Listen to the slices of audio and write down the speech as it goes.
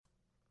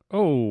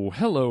Oh,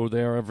 hello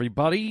there,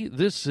 everybody.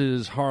 This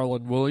is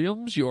Harlan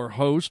Williams, your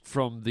host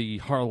from the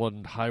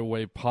Harlan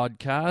Highway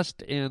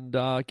Podcast. And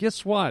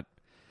guess what?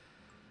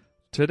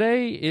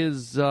 Today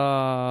is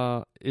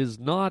not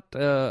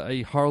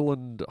a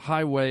Harlan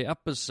Highway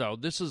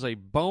episode. This is a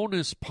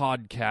bonus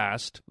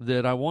podcast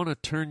that I want to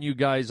turn you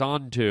guys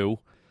on to.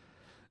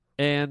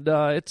 And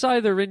it's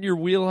either in your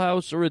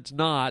wheelhouse or it's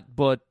not.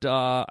 But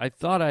I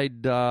thought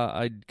I'd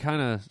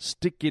kind of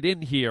stick it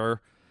in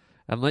here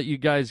and let you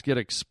guys get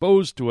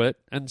exposed to it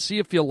and see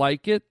if you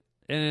like it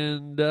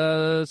and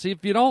see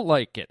if you don't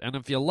like it. And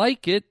if you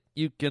like it,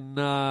 you can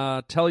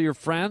tell your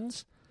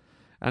friends.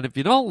 And if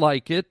you don't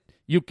like it,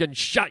 you can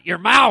shut your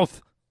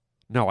mouth.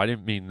 No, I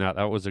didn't mean that.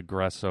 That was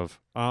aggressive.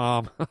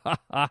 So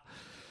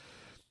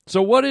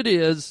what it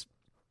is,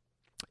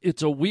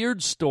 it's a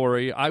weird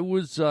story. I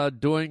was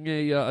doing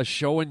a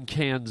show in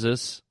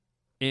Kansas,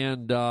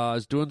 and I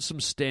was doing some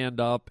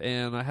stand-up,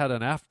 and I had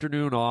an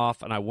afternoon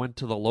off, and I went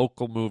to the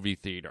local movie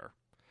theater.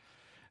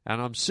 And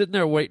I'm sitting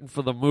there waiting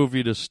for the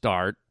movie to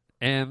start,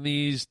 and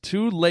these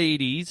two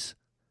ladies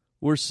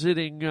were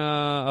sitting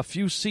a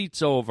few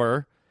seats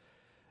over,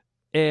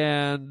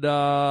 and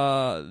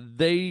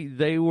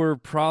they were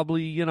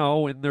probably,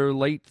 in their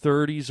late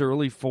 30s,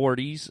 early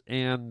 40s,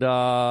 and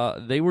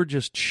they were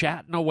just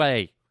chatting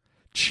away,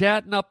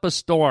 chatting up a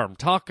storm,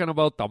 talking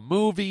about the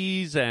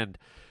movies and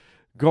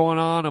going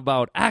on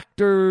about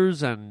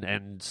actors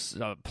and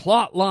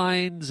plot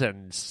lines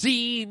and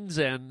scenes,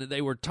 and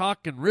they were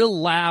talking real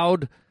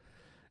loud,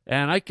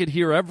 and I could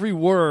hear every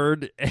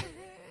word,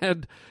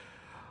 and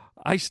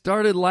I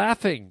started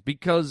laughing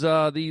because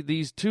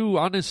these two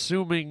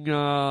unassuming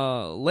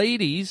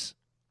ladies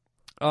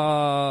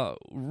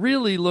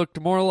really looked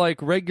more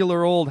like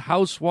regular old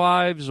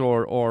housewives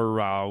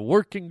or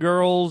working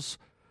girls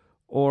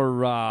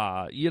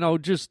or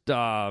just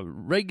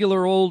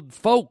regular old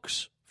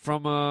folks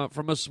from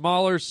a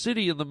smaller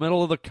city in the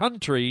middle of the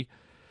country.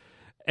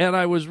 And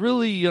I was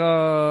really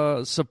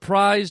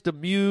surprised,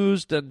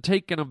 amused, and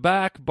taken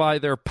aback by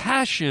their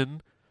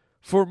passion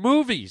for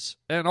movies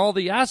and all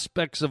the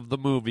aspects of the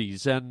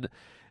movies. And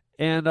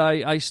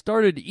I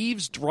started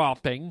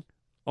eavesdropping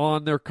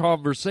on their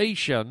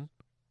conversation,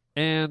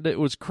 and it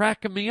was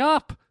cracking me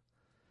up.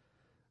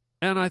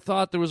 And I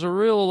thought there was a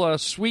real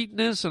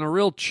sweetness and a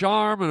real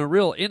charm and a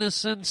real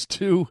innocence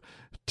to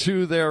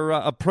their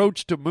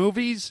approach to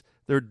movies.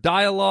 Their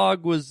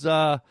dialogue was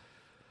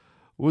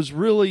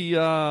really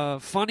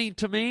funny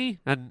to me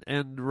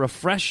and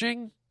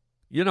refreshing.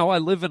 I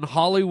live in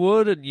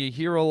Hollywood, and you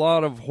hear a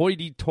lot of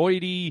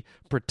hoity-toity,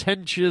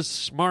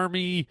 pretentious,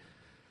 smarmy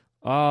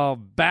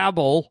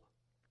babble.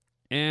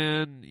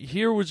 And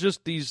here was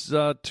just these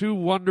two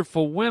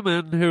wonderful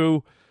women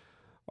who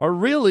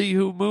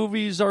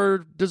movies are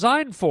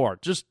designed for.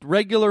 Just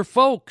regular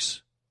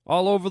folks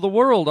all over the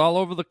world, all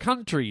over the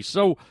country.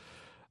 So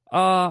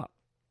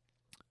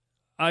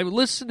I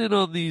listened in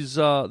on these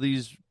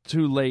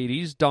two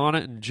ladies, Donna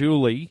and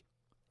Julie,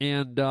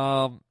 and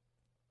I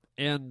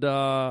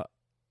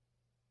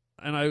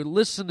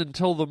listened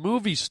until the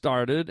movie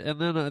started,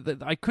 and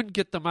then I couldn't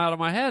get them out of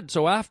my head.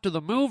 So after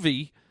the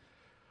movie,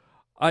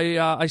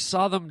 I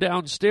saw them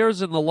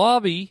downstairs in the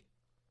lobby,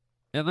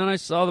 and then I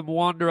saw them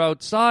wander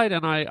outside,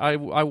 and I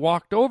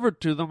walked over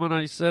to them, and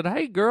I said,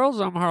 "Hey, girls,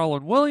 I'm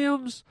Harlan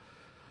Williams,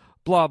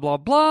 blah, blah,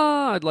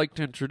 blah. I'd like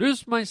to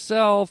introduce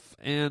myself."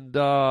 And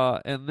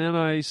then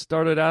I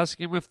started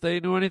asking them if they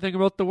knew anything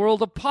about the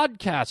world of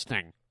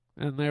podcasting.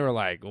 And they were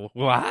like,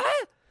 "What?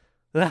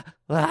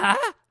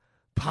 What?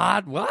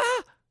 Pod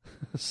what?"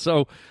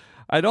 So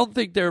I don't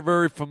think they're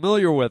very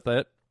familiar with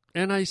it.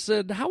 And I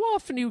said, "How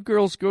often do you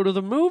girls go to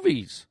the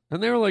movies?"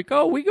 And they were like,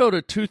 "Oh, we go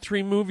to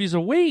 2-3 movies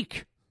a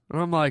week." And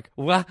I'm like,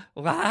 what?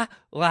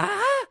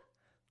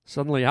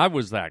 Suddenly I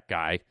was that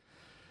guy.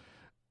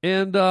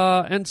 And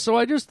so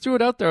I just threw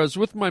it out there. I was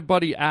with my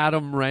buddy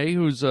Adam Ray,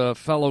 who's a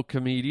fellow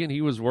comedian.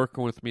 He was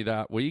working with me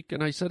that week.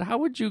 And I said, "How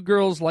would you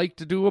girls like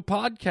to do a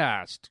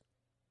podcast?"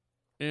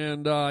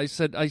 And I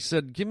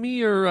said, "Give me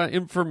your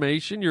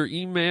information, your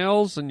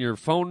emails, and your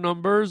phone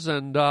numbers,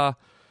 and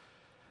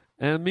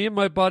me and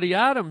my buddy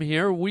Adam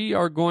here,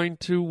 we're going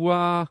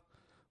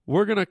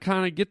to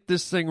kind of get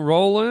this thing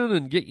rolling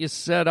and get you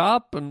set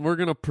up, and we're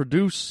going to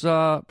produce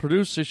a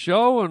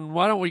show. And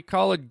why don't we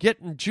call it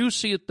Getting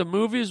Juicy at the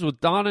Movies with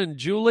Donna and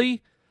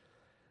Julie?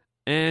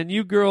 And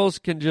you girls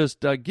can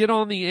just get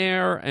on the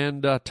air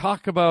and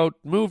talk about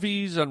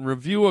movies and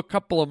review a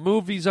couple of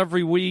movies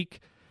every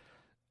week."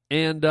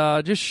 And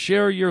just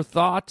share your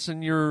thoughts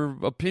and your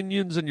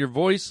opinions and your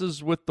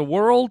voices with the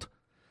world.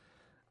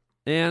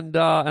 And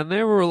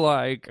they were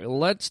like,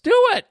 "Let's do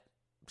it."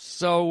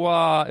 So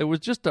it was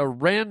just a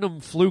random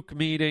fluke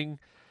meeting.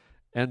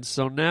 And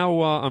so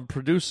now I'm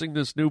producing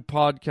this new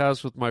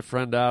podcast with my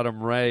friend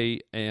Adam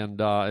Ray. And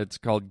it's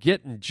called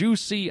Getting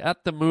Juicy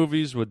at the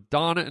Movies with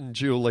Donna and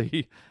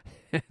Julie.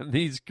 And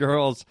these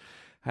girls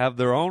have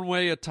their own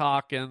way of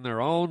talking, their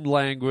own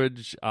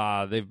language.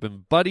 They've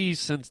been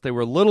buddies since they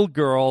were little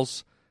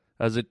girls,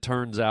 as it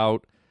turns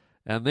out,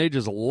 and they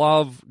just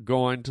love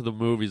going to the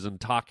movies and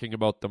talking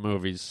about the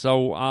movies.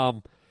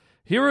 So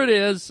here it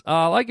is.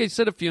 Like I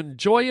said, if you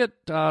enjoy it,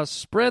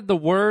 spread the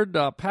word,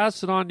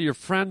 pass it on to your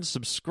friends,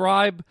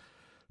 subscribe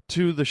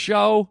to the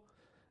show.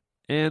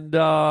 And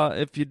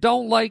if you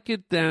don't like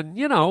it, then,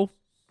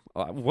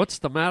 what's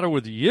the matter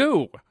with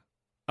you?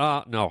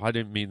 No, I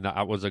didn't mean that.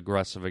 I was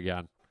aggressive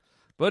again.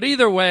 But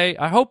either way,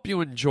 I hope you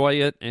enjoy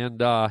it.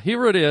 And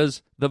here it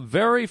is, the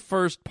very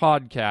first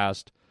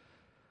podcast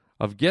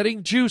of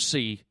Getting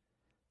Juicy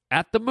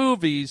at the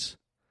Movies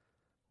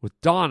with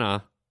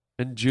Donna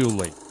and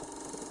Julie.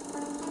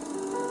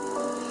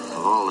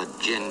 Of all the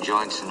gin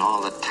joints in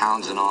all the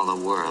towns in all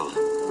the world,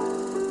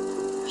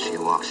 she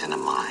walks into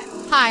mine.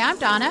 Hi, I'm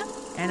Donna.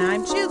 And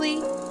I'm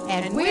Julie.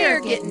 And we're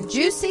getting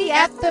juicy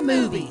at the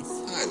movies.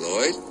 Hi,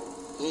 Lloyd.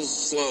 A little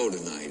slow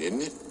tonight,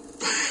 isn't it?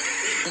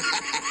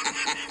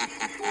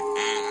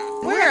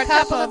 We're a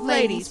couple of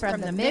ladies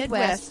from the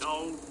Midwest.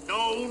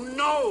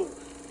 No.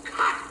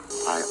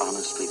 I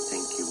honestly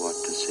think you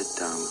ought to sit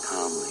down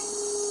calmly.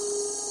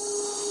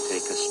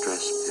 Take a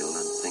stress pill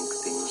and think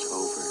things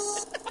over.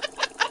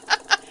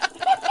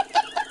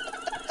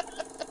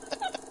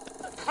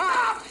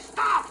 Stop!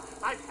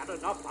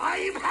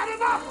 I've had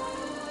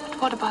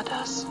enough! What about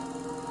us?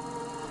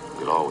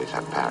 We'll always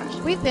have Paris.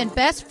 We've been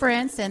best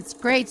friends since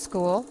grade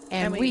school,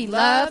 and we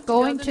love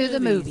going to the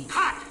movies.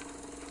 Cut!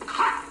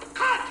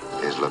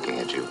 He's looking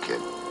at you,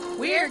 kid.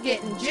 We're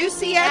getting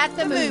juicy at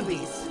the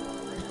movies.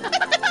 What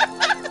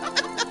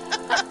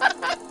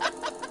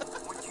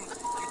you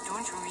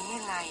don't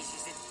realize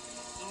is that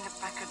in the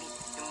back of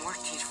the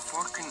Morty's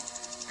fork and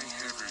I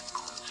have it.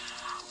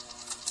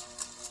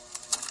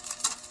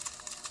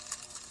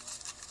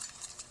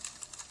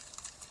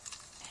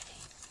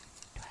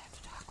 Do I have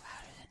to talk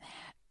louder than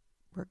that?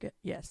 We're good.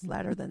 Yes,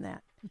 louder than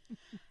that.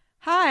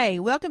 Hi,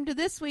 welcome to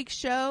this week's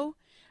show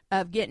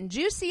of Getting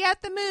Juicy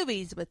at the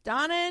Movies with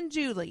Donna and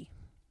Julie.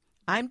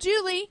 I'm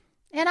Julie.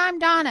 And I'm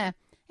Donna.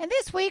 And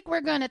this week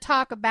we're going to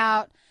talk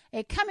about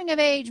a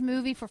coming-of-age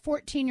movie for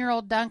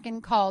 14-year-old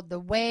Duncan called The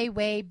Way,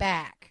 Way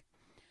Back.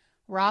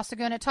 We're also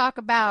going to talk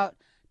about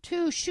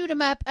two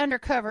shoot-'em-up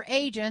undercover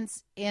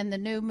agents in the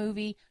new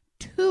movie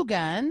Two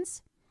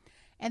Guns.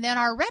 And then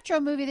our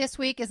retro movie this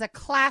week is a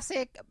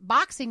classic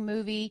boxing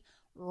movie,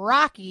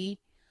 Rocky,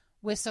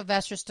 with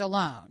Sylvester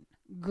Stallone.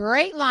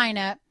 Great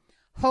lineup.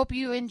 Hope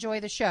you enjoy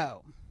the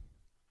show.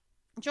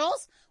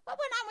 Jules, what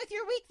went on with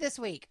your week this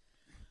week?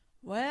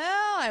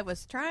 Well, I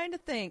was trying to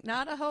think.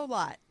 Not a whole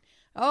lot.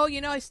 Oh,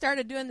 I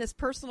started doing this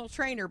personal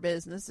trainer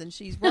business, and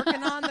she's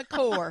working on the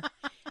core.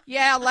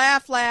 Yeah,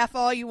 laugh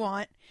all you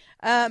want.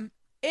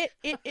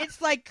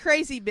 It's like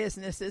crazy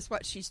business is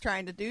what she's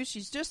trying to do.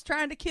 She's just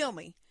trying to kill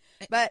me.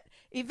 But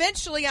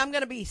eventually I'm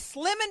going to be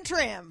slim and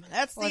trim.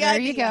 That's the idea.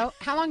 There you go.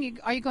 How long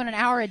are you going, an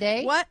hour a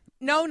day? What?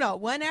 No,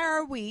 1 hour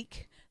a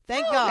week.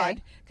 Thank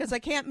God, because I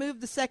can't move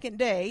the second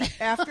day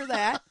after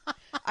that.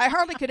 I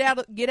hardly could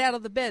get out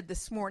of the bed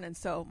this morning,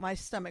 so my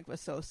stomach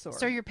was so sore.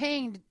 So you're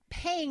paying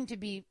to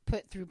be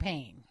put through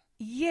pain.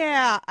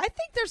 Yeah, I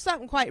think there's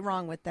something quite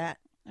wrong with that.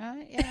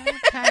 Yeah, I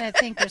kind of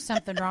think there's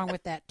something wrong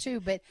with that,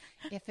 too. But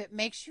if it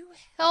makes you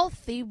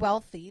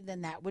wealthy,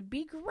 then that would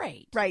be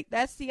great. Right,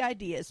 that's the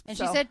idea. And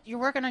she said you're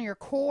working on your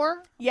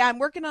core? Yeah, I'm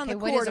working on the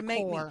core to make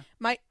core?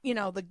 me,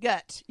 the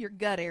gut, your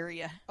gut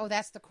area. Oh,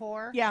 that's the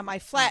core? Yeah, my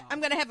flat, I'm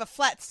going to have a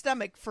flat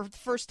stomach for the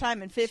first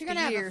time in 50 years. You're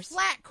going to have a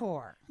flat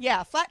core?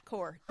 Yeah, flat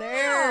core.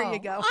 There you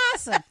go.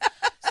 Awesome.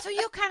 So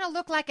you kind of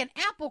look like an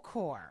apple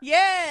core.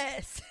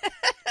 Yes.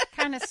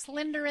 Kind of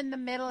slender in the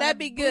middle. That'd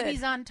be good.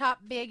 Boobies on top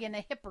big and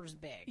a hippers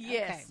big.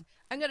 Yes. Okay.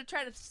 I'm going to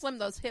try to slim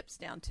those hips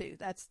down, too.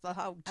 That's the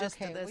whole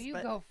gist of this. Well, you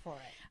go for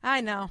it.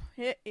 I know.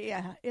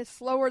 It's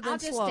slower than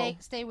slow. I'll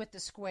just stay with the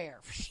square.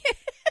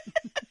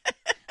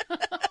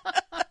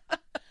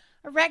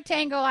 A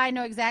rectangle, I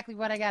know exactly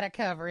what I got to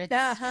cover.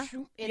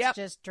 It's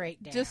just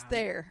straight down. Just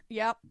there.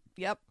 Yep.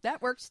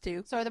 That works,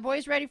 too. So are the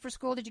boys ready for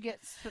school? Did you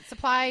get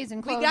supplies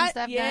and clothes and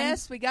stuff done?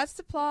 Yes, we got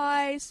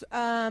supplies.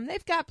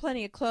 They've got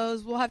plenty of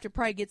clothes. We'll have to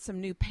probably get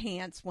some new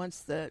pants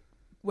once the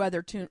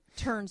weather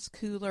turns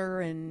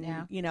cooler and,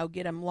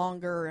 get them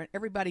longer.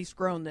 Everybody's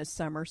grown this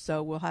summer,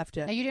 so we'll have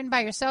to. Now, you didn't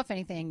buy yourself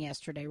anything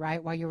yesterday,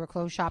 right, while you were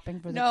clothes shopping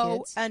for the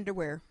kids? No,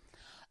 underwear.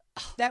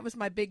 That was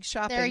my big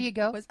shopping. There you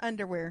go. Was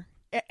underwear.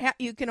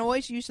 You can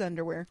always use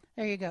underwear.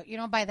 There you go. You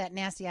don't buy that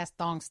nasty-ass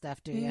thong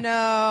stuff, do you?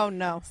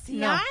 No.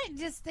 See, I'm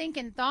just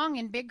thinking thong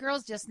and big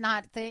girls just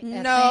not a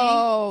thing.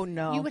 No.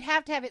 You would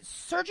have to have it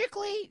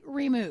surgically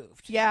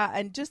removed. Yeah,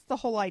 and just the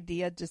whole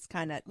idea just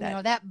kind of.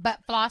 That butt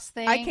floss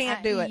thing. I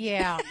can't do it.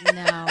 Yeah,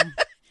 no.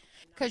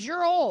 Because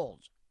you're old.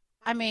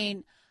 I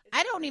mean,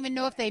 I don't even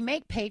know if they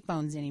make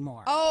payphones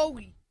anymore. Oh,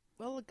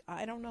 well,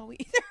 I don't know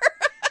either.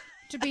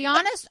 To be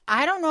honest,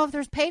 I don't know if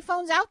there's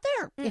payphones out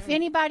there. Mm-mm. If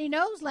anybody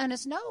knows, let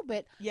us know.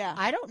 But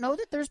I don't know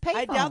that there's payphones.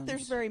 I doubt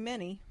there's very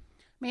many.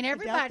 I mean,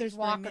 everybody's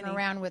walking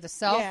around with a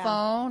cell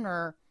phone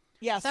or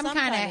some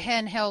kind of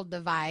handheld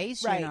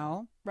device,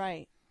 right.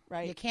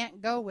 Right. You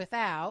can't go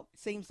without.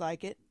 Seems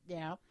like it.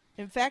 Yeah.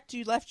 In fact,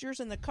 you left yours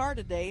in the car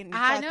today, and you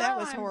thought that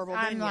was horrible.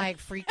 I'm like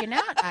freaking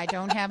out. I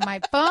don't have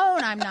my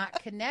phone. I'm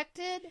not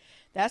connected.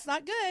 That's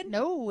not good.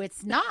 No,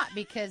 it's not,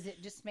 because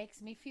it just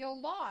makes me feel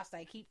lost.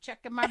 I keep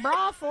checking my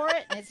bra for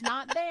it, and it's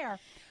not there.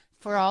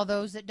 For all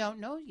those that don't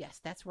know,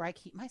 yes, that's where I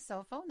keep my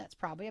cell phone. That's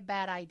probably a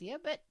bad idea,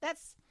 but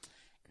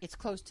it's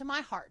close to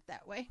my heart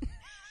that way.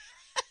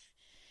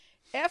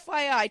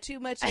 FYI, too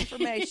much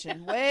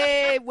information.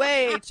 way,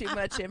 way too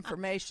much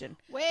information.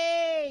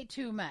 Way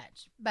too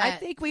much. But I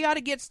think we ought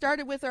to get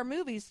started with our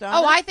movies, Donna.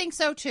 Oh, I think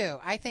so too.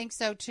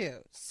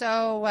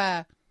 So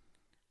I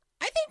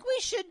think we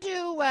should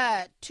do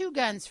Two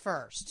Guns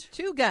first.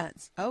 Two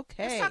Guns.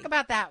 Okay. Let's talk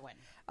about that one.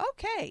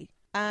 Okay.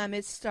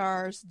 It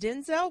stars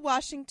Denzel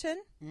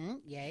Washington.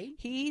 Yay.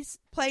 He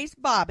plays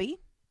Bobby.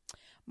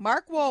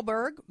 Mark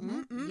Wahlberg.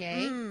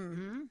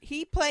 Yay.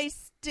 He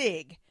plays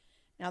Stig.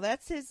 Now,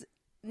 that's his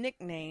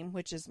nickname,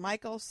 which is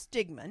Michael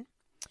Stigman.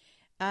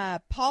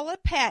 Paula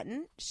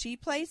Patton, she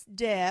plays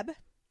Deb,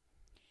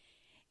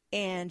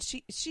 and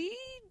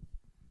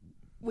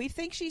we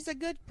think she's a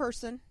good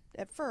person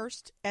at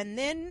first, and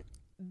then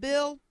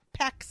Bill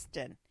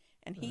Paxton,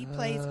 and he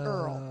plays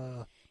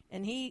Earl,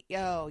 and he's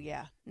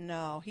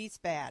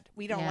bad.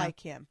 We don't like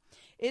him.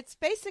 It's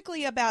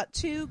basically about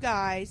two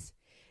guys,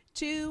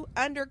 two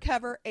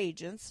undercover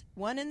agents,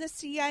 one in the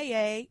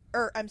CIA,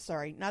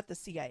 not the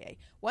CIA,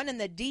 one in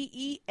the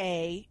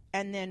DEA,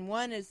 and then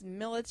one is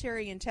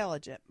military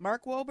intelligence.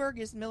 Mark Wahlberg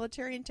is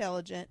military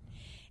intelligence,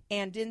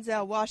 and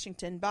Denzel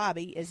Washington,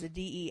 Bobby, is a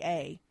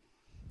DEA.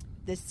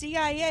 The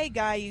CIA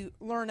guy you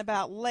learn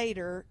about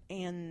later,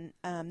 and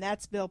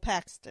that's Bill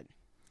Paxton.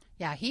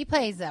 Yeah, he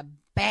plays a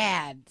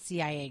bad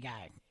CIA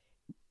guy.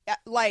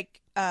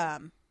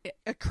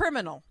 A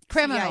criminal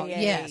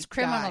CIA yes,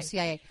 criminal guy.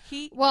 CIA.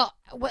 Well,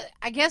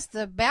 I guess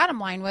the bottom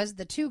line was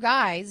the two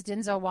guys,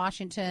 Denzel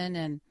Washington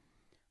and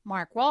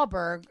Mark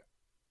Wahlberg,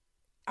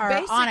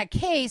 are on a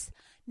case,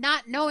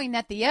 not knowing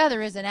that the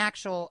other is an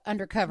actual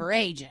undercover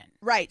agent.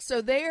 Right.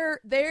 So they're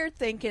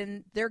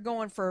thinking they're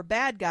going for a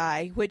bad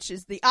guy, which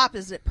is the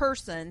opposite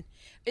person.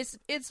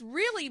 It's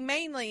really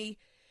mainly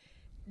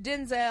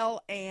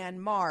Denzel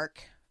and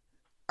Mark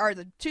are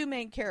the two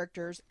main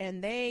characters,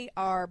 and they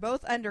are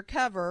both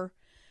undercover,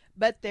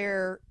 but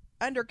they're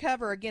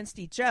undercover against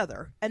each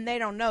other, and they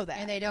don't know that.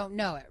 And they don't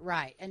know it,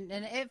 right. And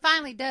it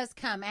finally does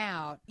come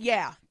out.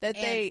 Yeah, that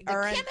they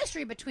are... The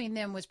chemistry between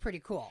them was pretty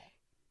cool.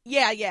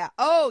 Yeah.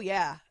 Oh,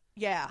 yeah.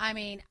 I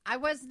mean, I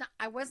was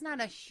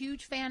not a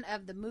huge fan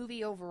of the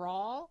movie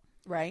overall.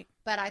 Right.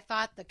 But I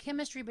thought the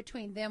chemistry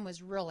between them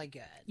was really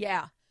good.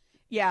 Yeah.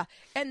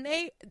 And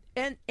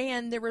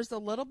and there was a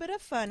little bit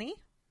of funny.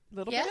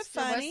 Bit of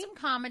funny. There was some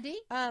comedy.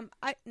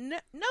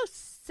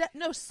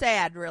 No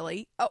sad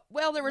really. Oh,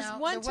 well, there was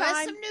one time. There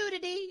was some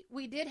nudity.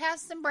 We did have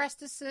some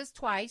breastises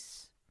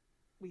twice.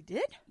 We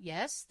did?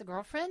 Yes, the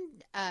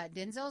girlfriend,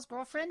 Denzel's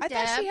girlfriend, I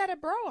Deb. thought she had a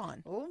bra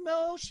on. Oh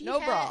no, no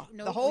bra.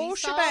 No, the whole we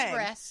shebang. Saw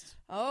breast.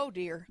 Oh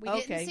dear. We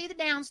didn't see the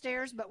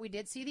downstairs, but we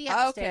did see the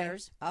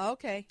upstairs.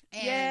 Okay.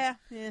 And, yeah.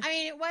 I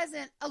mean, it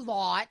wasn't a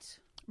lot.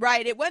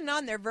 Right. It wasn't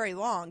on there very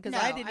long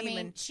because I didn't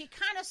even. She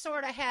kind of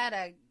sort of had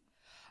a.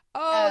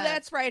 Oh,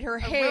 that's right. Her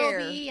hair.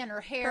 And her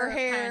hair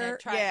kind of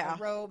tried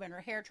to robe, and her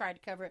hair tried to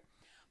cover it,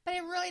 but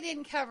it really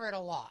didn't cover it a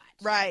lot.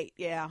 Right.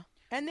 Yeah.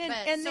 And then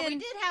so we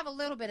did have a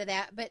little bit of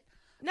that, but.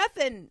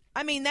 Nothing.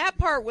 I mean, that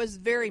part was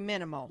very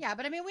minimal. Yeah,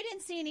 but I mean, we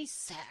didn't see any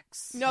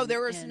sex. No,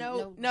 there was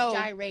no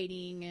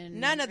gyrating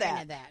and none of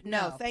that.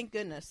 No, thank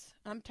goodness.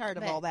 I'm tired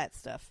of all that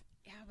stuff.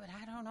 Yeah, but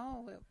I don't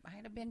know. It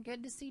might have been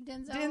good to see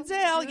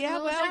Denzel. Yeah,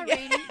 well,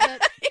 gyrating,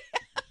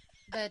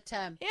 but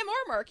him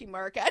or Marky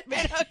Mark, I'd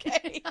been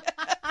okay.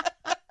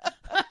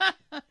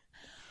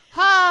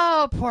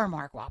 Oh, poor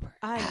Mark Wahlberg.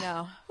 I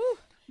know.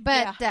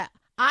 But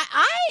I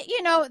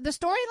the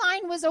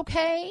storyline was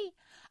okay.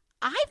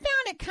 I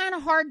found it kind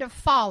of hard to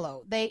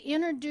follow.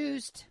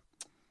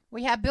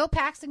 We have Bill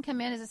Paxton come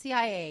in as a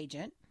CIA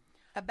agent.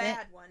 A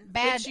bad one.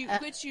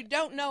 Which you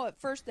don't know at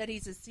first that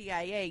he's a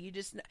CIA.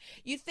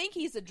 You think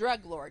he's a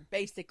drug lord,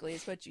 basically,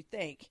 is what you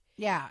think.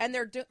 Yeah. And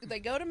they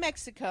go to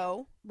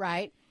Mexico.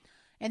 Right.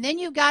 And then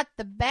you got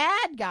the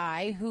bad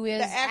guy who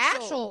is the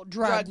actual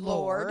drug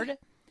lord.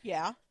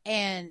 Yeah.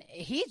 And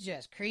he's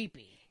just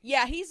creepy.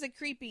 Yeah, he's a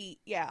creepy,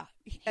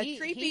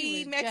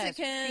 creepy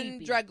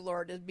Mexican drug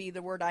lord would be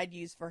the word I'd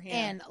use for him.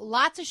 And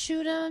lots of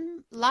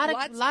shooting, lot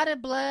of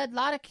blood,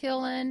 lot of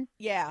killing.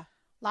 Yeah.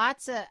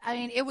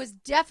 It was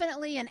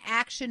definitely an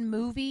action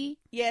movie.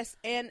 Yes,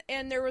 and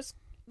there was,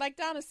 like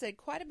Donna said,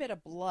 quite a bit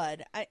of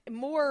blood.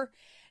 Not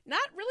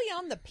really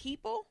on the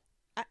people,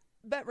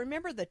 but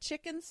remember the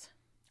chickens?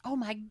 Oh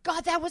my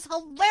God, that was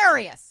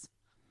hilarious.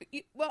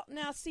 Well,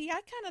 now see, I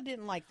kind of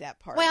didn't like that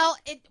part.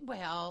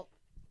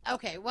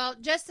 Okay, well,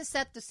 just to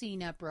set the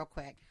scene up real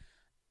quick,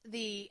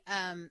 the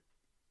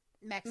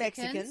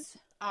Mexicans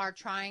are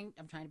trying.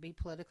 I'm trying to be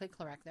politically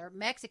correct there.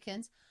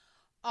 Mexicans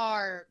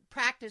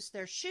practice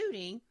their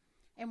shooting,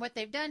 and what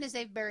they've done is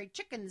they've buried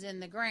chickens in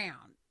the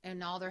ground,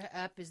 and all they're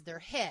up is their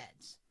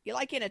heads. You're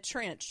like in a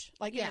trench,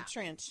 in a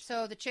trench.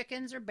 So the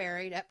chickens are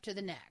buried up to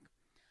the neck.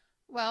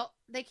 Well,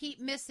 they keep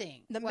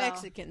missing.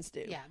 Mexicans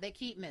do. Yeah, they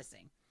keep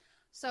missing.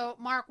 So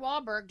Mark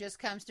Wahlberg just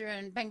comes through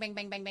and bang, bang,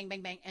 bang, bang, bang,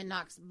 bang, bang, and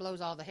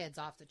blows all the heads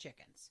off the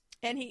chickens.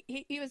 And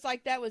he was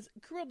like, that was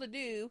cruel to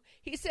do.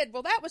 He said,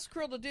 well, that was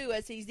cruel to do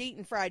as he's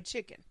eating fried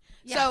chicken.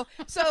 Yeah.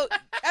 So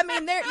I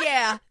mean,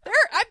 I'm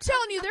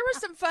telling you, there were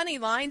some funny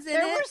lines in it.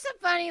 There were some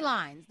funny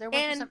lines.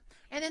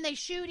 And then they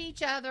shoot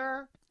each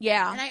other.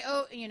 Yeah.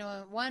 And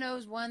one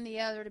owes one the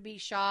other to be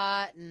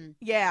shot. And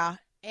yeah.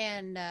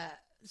 And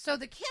so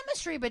the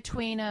chemistry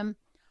between them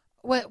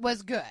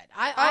was good.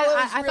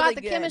 I really thought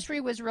the good.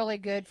 chemistry was really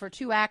good for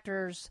two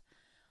actors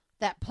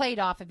that played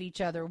off of each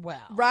other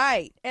well.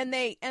 Right. And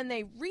they kind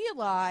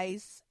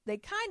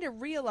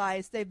of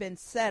realize they've been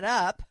set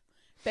up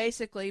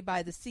basically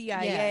by the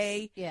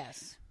CIA.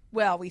 Yes.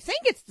 Well, we think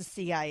it's the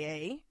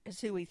CIA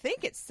is who we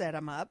think it set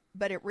them up,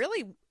 but it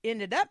really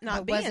ended up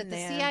not being was it the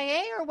them.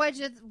 CIA or was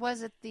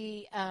it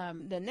the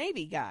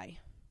Navy guy?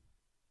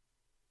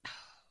 Oh,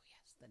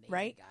 yes, the Navy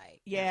right? guy.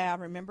 Yeah,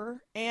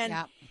 remember?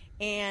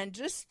 And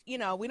just, we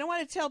don't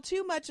want to tell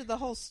too much of the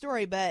whole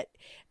story, but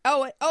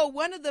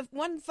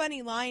one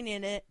funny line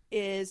in it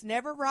is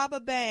never rob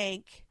a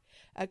bank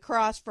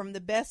across from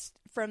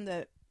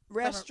the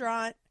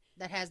restaurant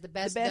that has the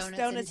best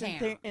donuts in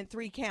town. in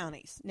 3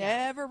 counties.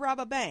 Never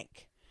rob a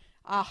bank.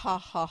 Ah, ha,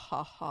 ha,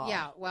 ha, ha.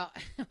 Yeah, well.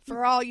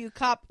 For all you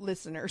cop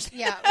listeners.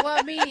 Yeah,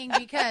 well, meaning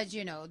because,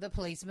 the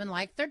policemen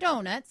like their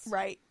donuts.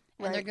 Right.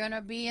 And they're going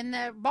to be in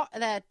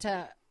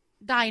that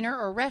diner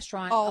or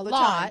restaurant all a the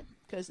lot. time.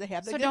 Because they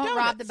have the so good don't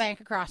donuts. rob the bank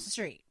across the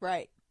street.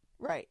 Right.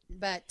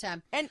 But,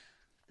 and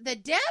the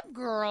Deb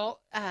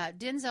girl,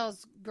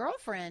 Denzel's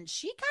girlfriend,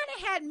 she kind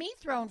of had me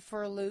thrown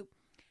for a loop.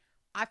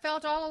 I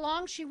felt all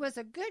along she was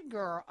a good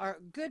girl or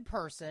good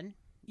person.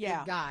 Yeah.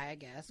 Good guy, I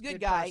guess. Good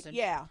guy, person.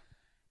 yeah.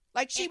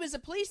 Like she was a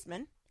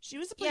policeman. She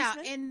was a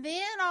policeman. Yeah, and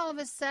then all of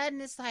a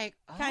sudden it's like,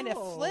 kind of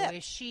flipped.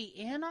 Is she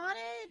in on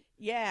it?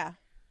 Yeah.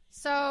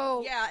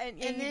 So. Yeah, and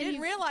you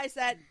didn't realize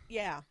that.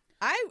 Yeah.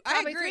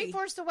 I agree.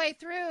 3/4 the way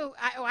through,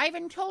 I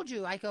even told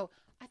you, I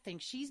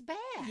think she's bad.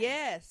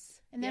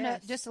 Yes. And then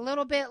just a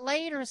little bit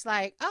later, it's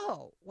like,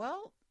 oh,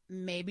 well,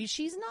 maybe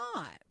she's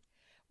not.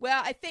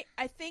 Well,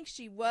 I think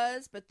she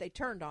was, but they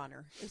turned on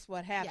her. Is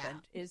what happened.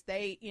 Yeah. Is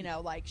they,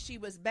 like she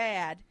was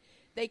bad.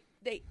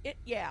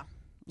 Yeah.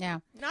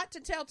 Not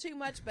to tell too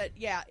much, but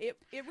yeah, it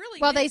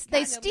really. Well, they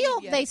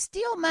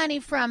steal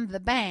money from the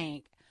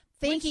bank,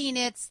 thinking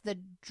it's the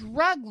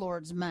drug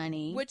lord's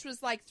money, which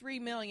was like $3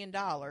 million.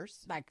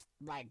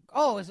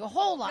 Oh, it's a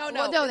whole lot.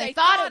 No, they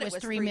thought it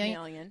was $3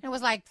 million. It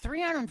was like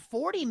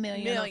 $340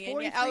 million.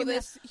 Or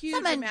this huge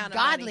some amount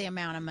ungodly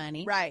amount of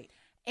money, right?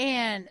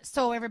 And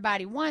so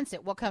everybody wants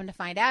it. We'll come to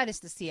find out it's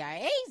the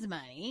CIA's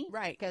money,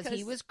 right? Because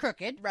he was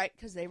crooked, right?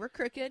 Because they were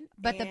crooked.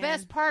 But the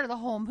best part of the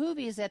whole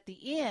movie is at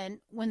the end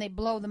when they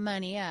blow the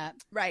money up.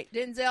 Right.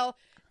 Denzel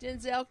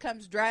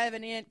comes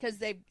driving in because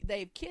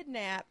they've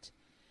kidnapped.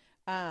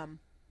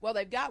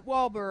 They've got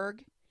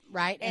Wahlberg,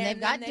 right, and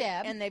they've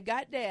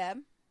got Deb,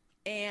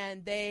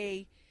 and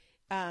they,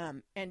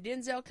 and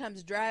Denzel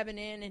comes driving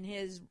in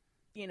his,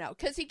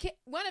 because he can't,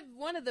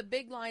 one of the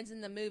big lines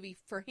in the movie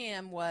for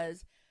him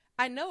was,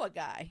 I know a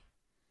guy,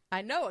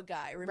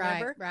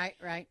 remember?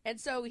 Right.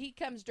 And so he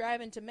comes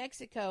driving to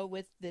Mexico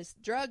with this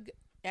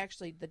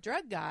the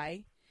drug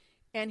guy,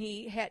 and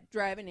he had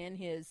driving in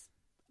his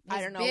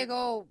big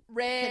old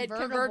red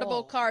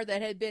convertible car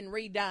that had been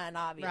redone,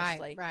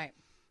 obviously. Right.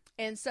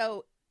 And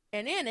so,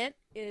 and in it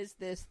is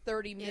this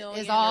 $30 million.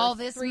 Is all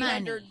this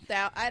money?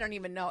 I don't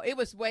even know. It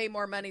was way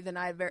more money than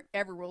I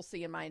ever will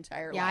see in my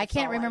entire life. Yeah, I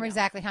can't remember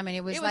exactly how many.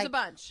 It was a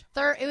bunch.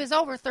 It was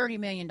over $30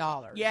 million.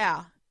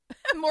 Yeah.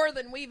 More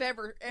than we've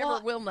ever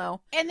will know.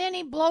 And then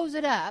he blows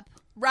it up.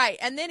 Right.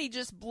 And then he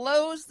just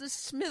blows the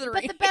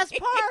smithereens. But the best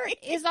part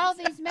is all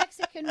these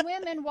Mexican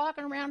women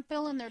walking around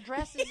filling their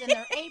dresses and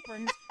their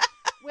aprons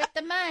with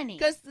the money.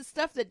 Because the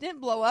stuff that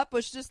didn't blow up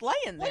was just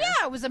laying there. Well,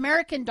 yeah, it was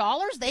American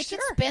dollars. They could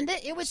spend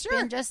it. It would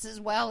spend just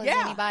as well as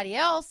anybody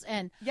else.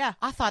 And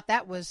I thought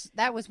that was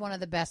one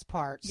of the best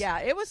parts. Yeah,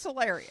 it was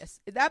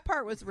hilarious. That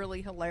part was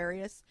really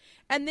hilarious.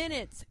 And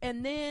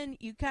then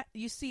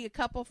you see a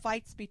couple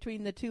fights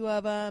between the two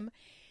of them,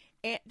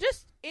 and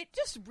it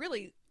just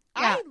really.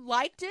 Yeah. I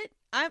liked it.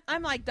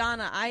 I'm like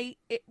Donna.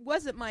 It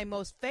wasn't my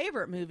most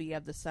favorite movie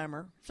of the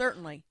summer,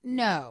 certainly.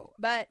 No,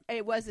 but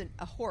it wasn't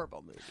a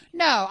horrible movie.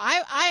 No,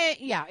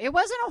 it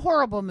wasn't a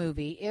horrible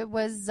movie. It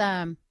was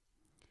I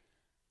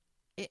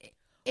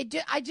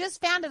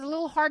just found it a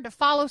little hard to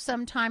follow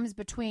sometimes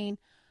between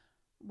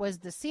was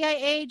the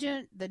CIA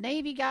agent, the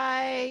Navy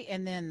guy,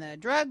 and then the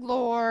drug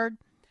lord.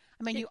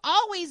 I mean, you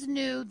always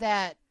knew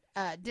that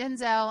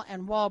Denzel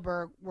and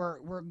Wahlberg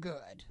were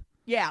good.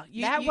 Yeah,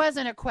 that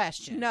wasn't a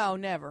question. No,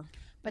 never.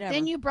 But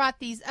then you brought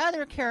these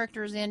other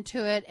characters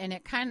into it, and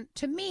it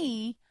to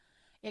me,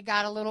 it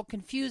got a little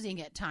confusing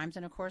at times.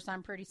 And of course,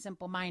 I'm pretty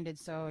simple-minded,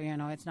 so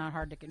it's not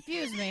hard to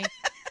confuse me.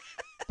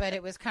 But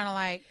it was kind of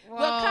like,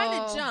 well, it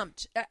kind of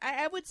jumped.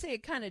 I would say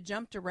it kind of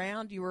jumped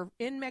around. You were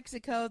in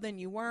Mexico, then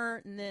you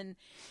weren't, and then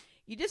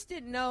you just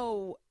didn't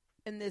know.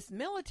 In this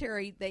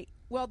military, they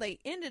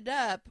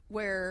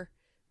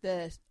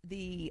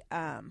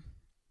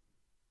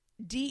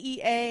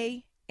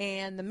DEA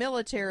and the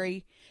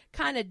military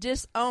kind of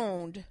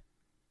disowned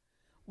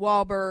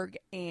Wahlberg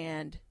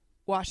and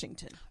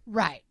Washington.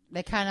 Right.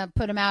 They kind of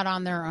put them out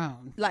on their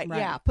own. Like, right.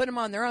 yeah, put them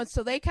on their own.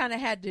 So they kind of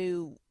had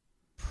to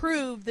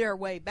prove their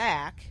way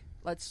back,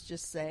 let's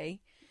just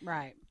say.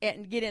 Right.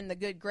 And get in the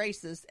good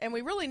graces. And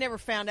we really never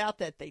found out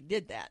that they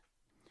did that.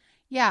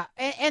 Yeah.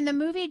 And the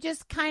movie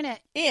just kind of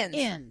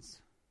ends.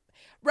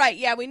 Right,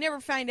 yeah, we never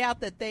find out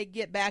that they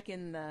get back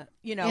in the,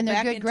 in their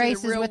back good into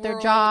graces the real with their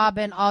world. job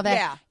and all that.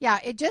 Yeah. Yeah,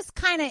 it just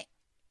kind of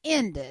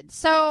ended.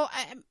 So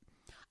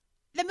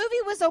the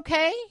movie was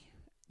okay.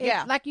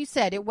 Yeah. Like you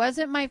said, it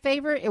wasn't my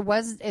favorite.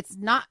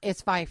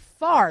 It's by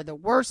far the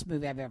worst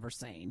movie I've ever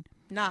seen.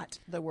 Not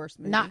the worst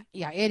movie.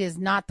 It is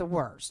not the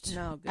worst.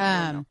 No, good.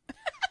 No.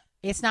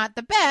 It's not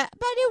the best,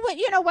 but it was,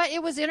 you know what?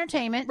 It was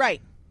entertainment.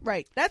 Right.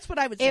 That's what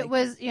I would say. It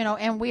was,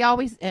 and we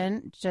always,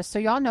 and just so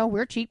y'all know,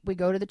 we're cheap. We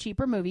go to the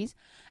cheaper movies,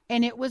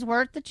 and it was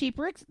worth the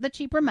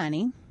cheaper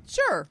money.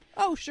 Sure.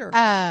 Oh, sure.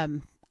 I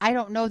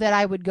don't know that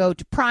I would go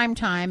to prime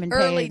time and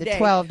early pay the day.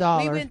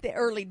 $12. We went the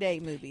early day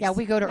movies. Yeah,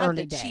 we go to Not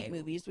early the day. cheap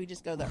movies. We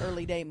just go the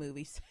early day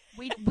movies.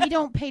 We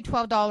don't pay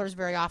 $12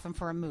 very often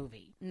for a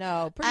movie.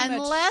 No, pretty much.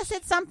 Unless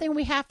it's something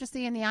we have to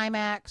see in the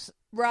IMAX.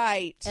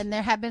 Right. And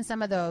there have been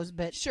some of those,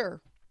 but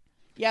sure.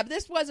 Yeah, but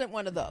this wasn't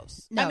one of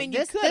those. No, I mean,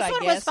 this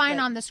one was fine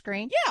on the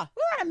screen. Yeah.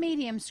 We were on a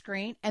medium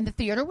screen, and the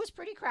theater was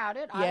pretty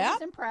crowded. Yeah. I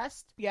was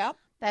impressed Yep.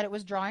 that it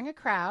was drawing a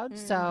crowd.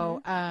 Mm-hmm.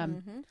 So,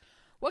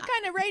 What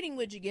kind of rating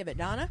would you give it,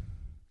 Donna?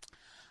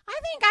 I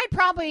think I'd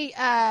probably,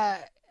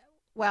 I'd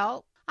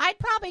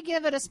probably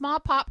give it a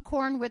small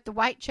popcorn with the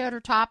white cheddar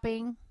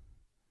topping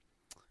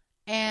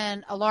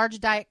and a large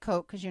Diet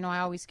Coke because, I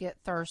always get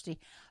thirsty.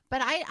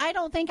 But I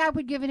don't think I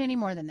would give it any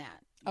more than that.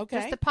 Okay.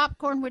 Just the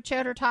popcorn with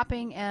cheddar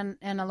topping and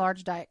a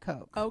large Diet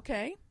Coke.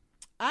 Okay.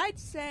 I'd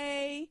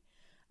say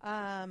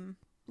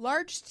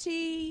large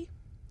tea,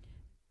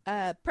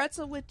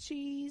 pretzel with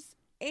cheese,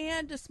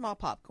 and a small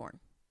popcorn.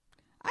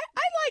 I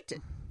liked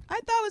it. I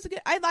thought it was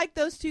good. I liked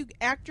those two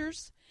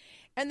actors,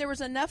 and there was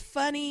enough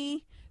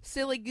funny,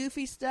 silly,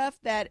 goofy stuff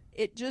that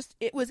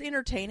it was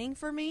entertaining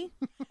for me.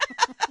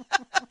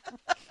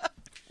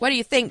 What do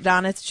you think,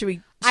 Donna? Should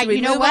we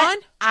move on?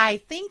 I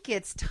think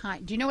it's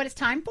time. Do you know what it's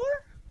time for?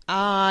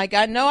 I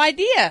got no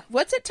idea.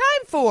 What's it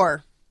time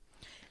for?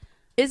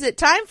 Is it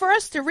time for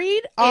us to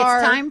read? It's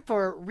time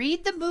for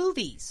Read the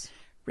Movies.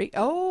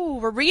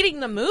 We're reading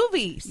the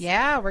movies.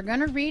 Yeah, we're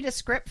going to read a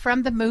script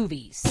from the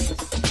movies.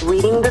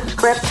 Reading the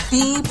script.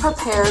 Be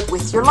prepared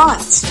with your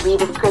lines. Read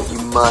a script.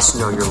 You must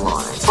know your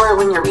lines. Or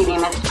when you're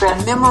reading a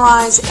script,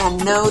 memorize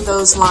and know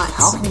those lines.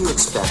 How can you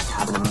expect to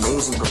have an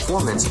amazing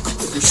performance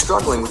if you're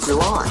struggling with your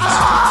lines?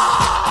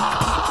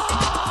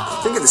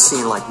 Think of the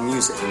scene like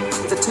music,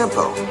 with a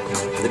tempo.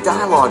 The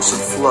dialogue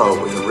should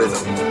flow with the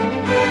rhythm.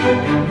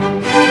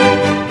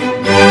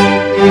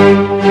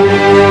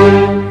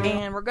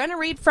 And we're going to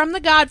read from The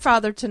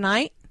Godfather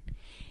tonight.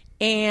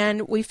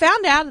 And we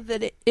found out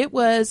that it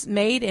was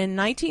made in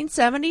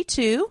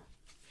 1972,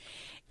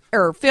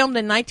 or filmed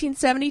in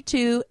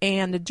 1972,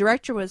 and the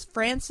director was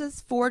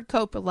Francis Ford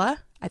Coppola.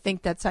 I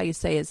think that's how you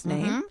say his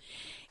name. Mm-hmm.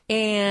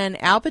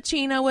 And Al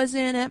Pacino was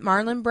in it,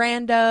 Marlon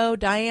Brando,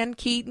 Diane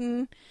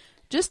Keaton,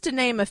 just to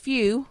name a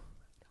few.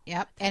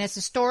 Yep, and it's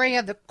the story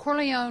of the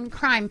Corleone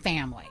crime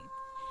family.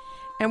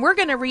 And we're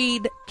going to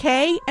read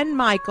Kay and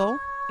Michael.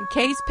 And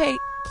Kay's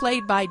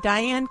played by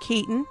Diane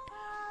Keaton.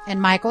 And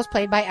Michael's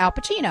played by Al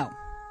Pacino.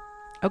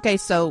 Okay,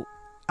 so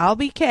I'll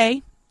be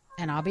Kay.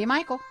 And I'll be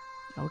Michael.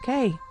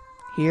 Okay,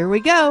 here we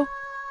go.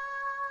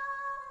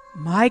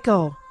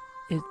 Michael,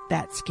 is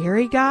that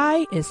scary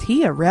guy? Is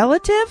he a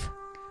relative?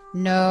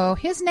 No,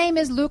 his name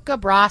is Luca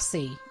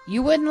Brasi.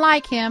 You wouldn't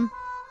like him.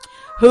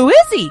 Who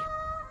is he?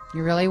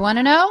 You really want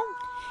to know?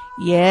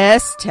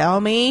 Yes, tell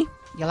me.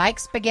 You like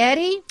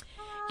spaghetti?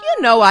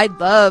 You know I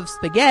love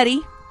spaghetti.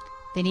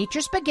 Then eat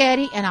your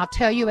spaghetti and I'll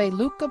tell you a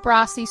Luca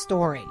Brasi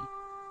story.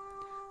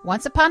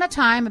 Once upon a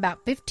time,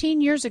 about 15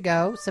 years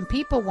ago, some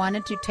people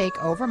wanted to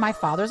take over my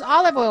father's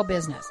olive oil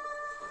business.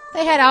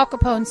 They had Al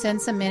Capone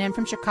send some men in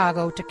from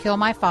Chicago to kill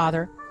my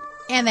father,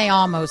 and they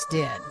almost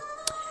did.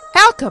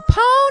 Al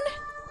Capone?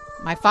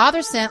 My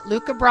father sent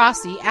Luca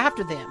Brasi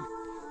after them.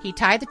 He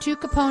tied the two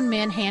Capone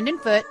men hand and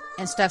foot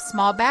and stuffed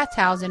small bath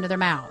towels into their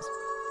mouths.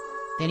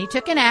 Then he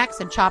took an axe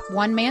and chopped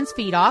one man's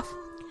feet off.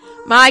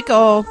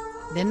 Michael.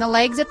 Then the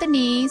legs at the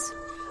knees.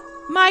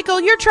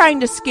 Michael, you're trying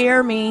to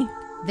scare me.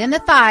 Then the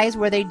thighs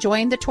where they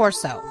joined the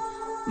torso.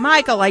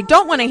 Michael, I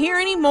don't want to hear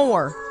any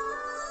more.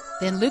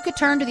 Then Luca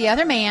turned to the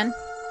other man.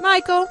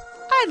 Michael,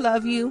 I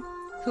love you.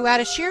 Who out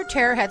of sheer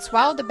terror had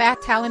swallowed the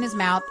bath towel in his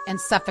mouth and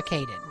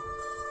suffocated.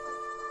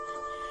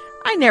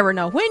 I never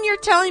know when you're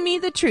telling me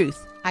the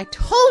truth. I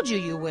told you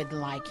you wouldn't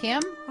like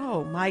him.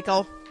 Oh,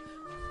 Michael.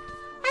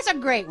 That's a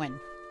great one.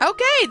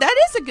 Okay, that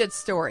is a good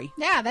story.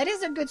 Yeah, that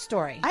is a good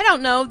story. I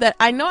don't know that.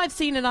 I know I've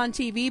seen it on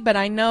TV, but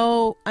I'm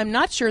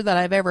not sure that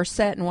I've ever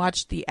sat and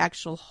watched the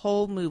actual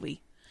whole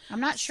movie. I'm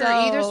not sure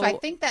either, so I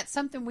think that's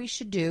something we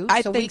should do.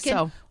 I think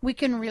so. We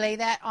can relay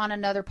that on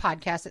another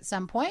podcast at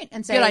some point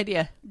and say, good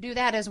idea. Do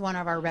that as one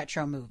of our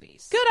retro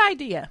movies. Good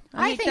idea.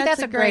 I think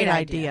that's a great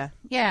idea.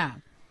 Yeah.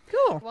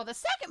 Cool. Well, the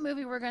second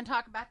movie we're going to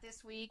talk about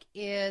this week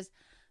is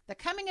the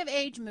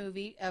coming-of-age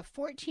movie of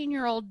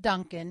 14-year-old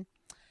Duncan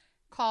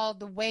called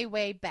The Way,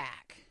 Way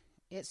Back.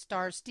 It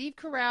stars Steve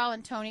Carell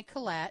and Toni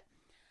Collette.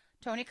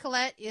 Toni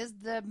Collette is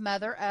the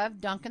mother of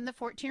Duncan, the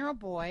 14-year-old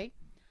boy.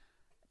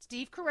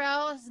 Steve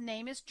Carell, his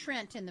name is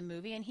Trent in the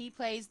movie, and he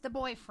plays the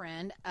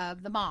boyfriend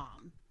of the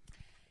mom.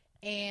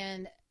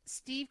 And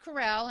Steve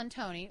Carell and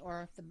Toni,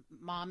 or the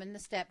mom and the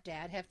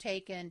stepdad, have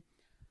taken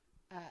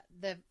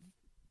the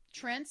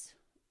Trent's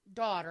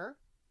daughter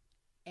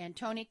and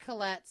Toni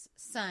Collette's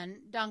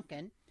son,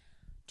 Duncan,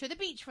 to the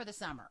beach for the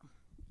summer.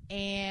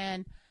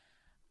 And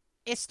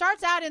it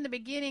starts out in the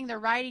beginning, they're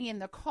riding in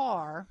the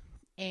car,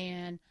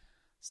 and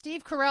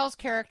Steve Carell's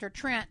character,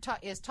 Trent,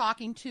 is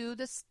talking to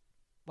this.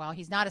 Well,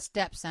 he's not a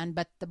stepson,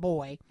 but the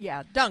boy.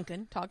 Yeah,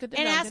 Duncan. Talking to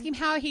and Duncan. ask him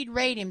how he'd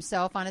rate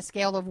himself on a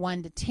scale of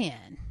 1 to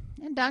 10.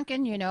 And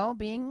Duncan,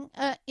 being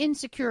an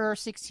insecure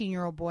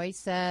 16-year-old boy,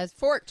 says...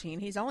 14.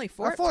 He's only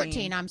 14. Or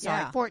 14, I'm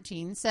sorry. Yeah.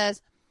 14,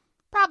 says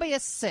probably a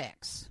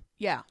 6.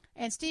 Yeah.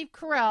 And Steve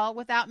Carell,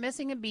 without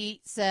missing a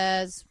beat,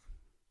 says,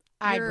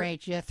 I'd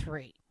rate you a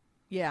 3.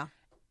 Yeah.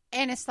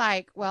 And it's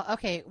like, well,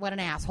 okay, what an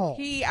asshole.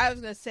 I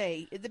was going to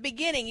say, at the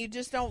beginning, you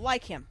just don't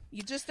like him.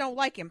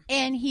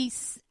 And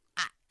he's...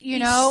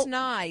 He's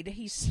snide.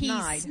 He's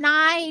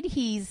snide.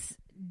 He's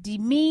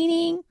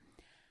demeaning.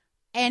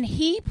 And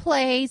he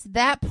plays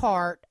that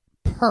part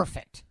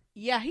perfect.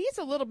 Yeah, he's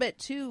a little bit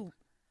too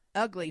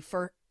ugly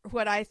for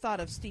what I thought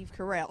of Steve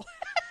Carell.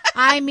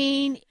 I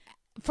mean,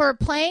 for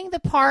playing the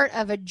part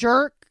of a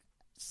jerk,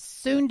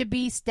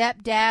 soon-to-be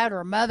stepdad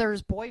or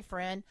mother's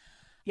boyfriend,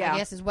 I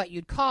guess is what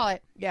you'd call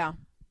it. Yeah.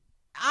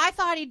 I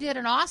thought he did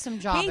an awesome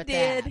job at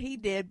that. He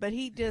did, but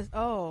he just,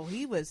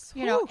 he was...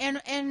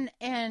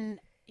 and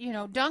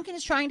Duncan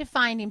is trying to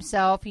find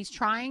himself. He's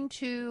trying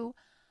to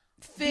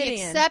be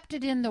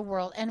accepted in the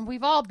world, and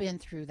we've all been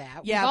through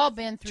that. Yeah, we've all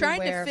been through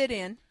trying to fit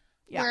in,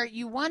 where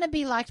you want to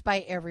be liked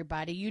by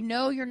everybody.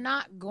 You're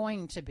not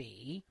going to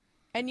be,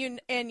 and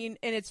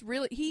it's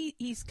really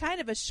he's kind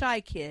of a shy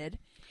kid.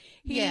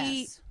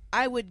 Yes.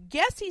 I would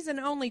guess he's an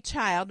only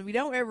child. We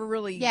don't ever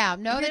really, they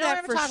don't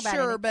ever for talk about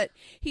sure. it. But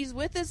he's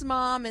with his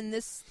mom and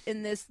this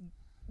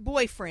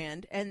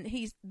boyfriend, and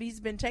he's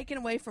been taken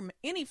away from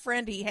any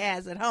friend he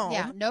has at home.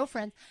 Yeah, no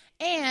friends,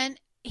 and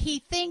he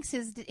thinks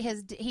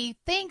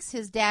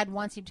his dad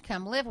wants him to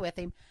come live with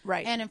him.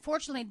 Right. And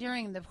unfortunately,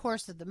 during the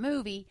course of the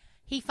movie,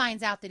 he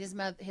finds out that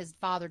his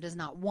father does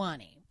not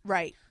want him.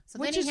 Right. So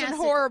which then is a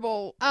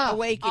horrible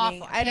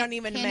awakening. Awful. I don't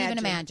even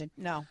imagine.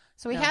 No.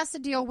 So he has to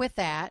deal with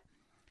that,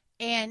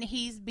 and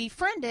he's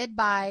befriended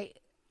by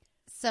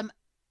some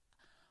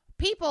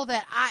people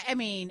that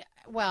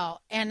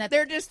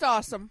they're just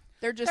awesome.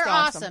 They're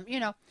awesome.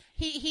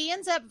 He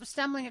ends up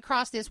stumbling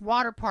across this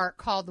water park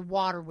called the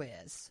Water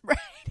Whiz. Right.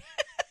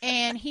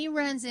 And he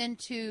runs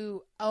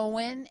into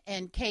Owen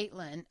and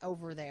Caitlin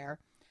over there,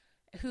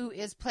 who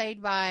is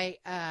played by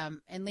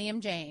and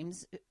Liam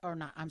James,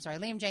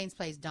 Liam James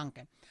plays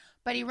Duncan.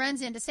 But he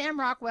runs into Sam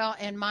Rockwell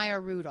and Maya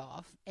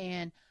Rudolph,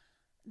 and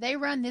they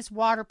run this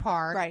water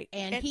park. Right.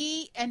 And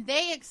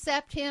they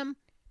accept him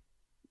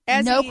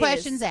as no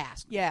questions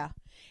asked. Yeah.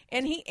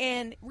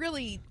 And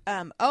really,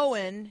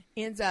 Owen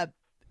ends up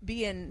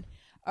being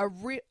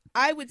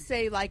I would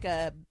say like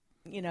a,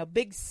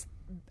 big,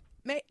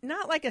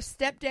 not like a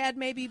stepdad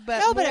maybe,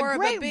 but more a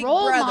great of a big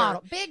role brother.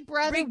 Model. Big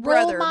brother,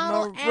 role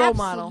model.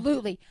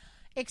 Absolutely.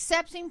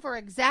 Accepts him for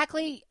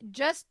exactly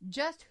just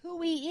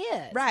who he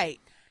is. Right.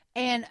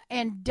 And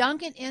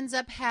Duncan ends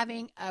up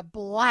having a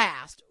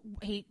blast.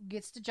 He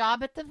gets the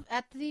job at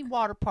the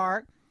water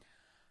park,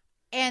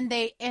 and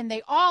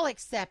they all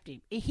accept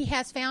him. He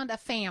has found a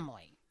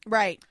family.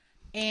 Right.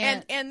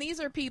 And these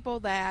are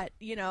people that,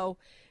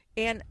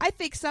 and I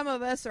think some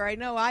of us, or I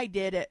know I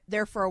did it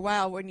there for a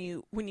while, when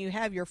you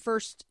have your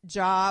first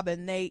job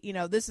and they,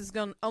 this is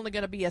only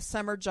going to be a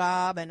summer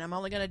job and I'm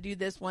only going to do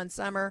this one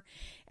summer.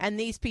 And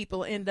these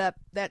people end up,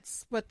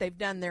 that's what they've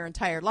done their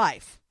entire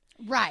life.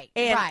 Right.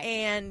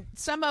 And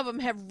some of them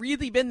have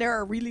really been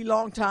there a really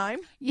long time.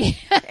 Yeah.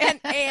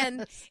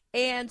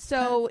 and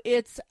so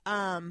it's,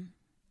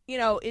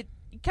 it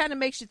kind of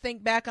makes you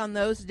think back on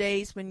those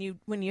days when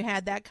you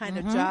had that kind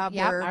of job.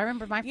 Yeah, where, I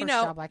remember my first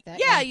job like that.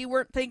 Yeah, you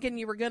weren't thinking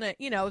you were going to,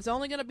 it's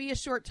only going to be a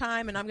short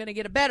time and I'm going to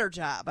get a better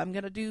job. I'm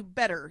going to do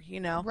better,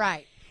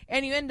 Right.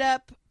 And you end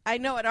up, I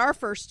know at our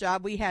first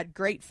job we had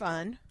great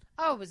fun.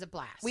 Oh, it was a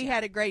blast. We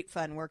had a great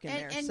fun working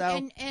there.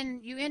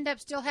 And you end up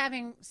still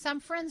having some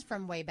friends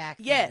from way back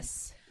then.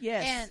 Yes.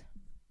 And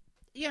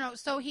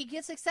so he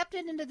gets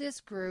accepted into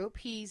this group.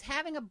 He's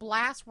having a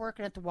blast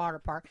working at the water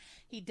park.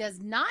 He does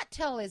not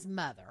tell his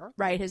mother.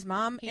 Right. His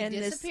mom and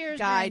this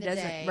guy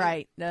doesn't.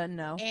 Right.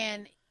 No.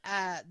 And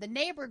the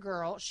neighbor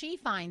girl, she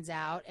finds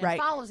out and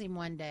follows him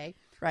one day.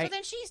 Right. So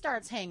then she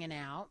starts hanging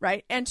out.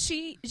 Right. And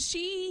she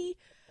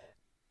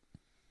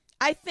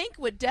I think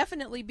would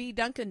definitely be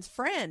Duncan's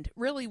friend,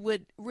 really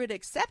would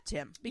accept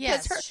him.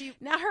 Because Yes,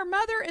 her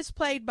mother is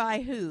played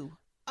by who?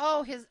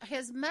 Oh,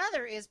 his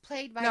mother is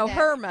played by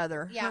her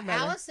mother. Yeah, her mother.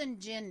 Allison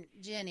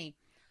Jenny.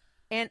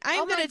 And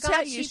I'm going to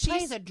tell you, she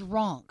plays a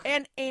drunk.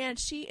 And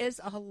she is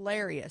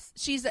hilarious.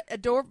 She's a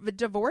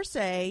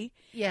divorcee.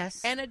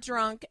 Yes. And a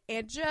drunk.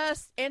 And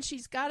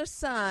she's got a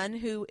son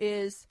who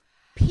is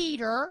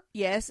Peter.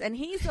 Yes, and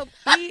he's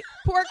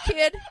poor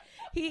kid.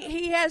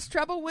 He has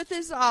trouble with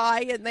his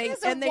eye, and they did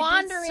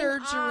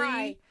surgery.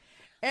 Eye.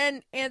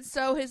 And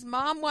so his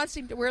mom wants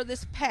him to wear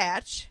this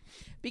patch.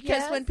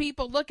 Because when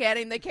people look at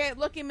him, they can't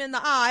look him in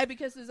the eye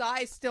because his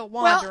eye is still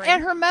wandering.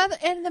 Well,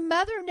 and the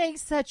mother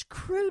makes such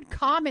crude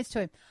comments to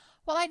him.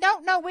 Well, I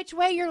don't know which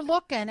way you're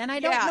looking, and I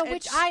don't know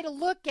which eye to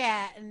look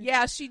at. And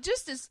she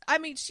just is. I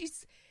mean,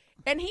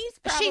 and he's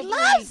probably, she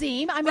loves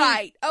him. I mean,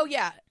 right? Oh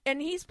yeah,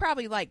 and he's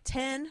probably like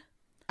 10.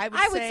 I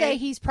would say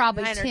he's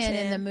probably 10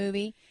 in the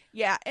movie.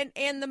 Yeah,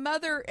 and the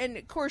mother, and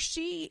of course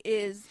she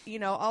is.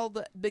 All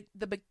the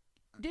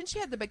didn't she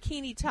have the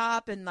bikini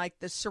top and like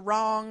the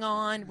sarong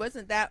on?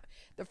 Wasn't that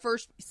the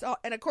first we saw?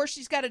 And of course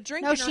she's got a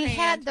drink in her hand. No, she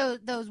had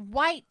those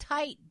white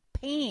tight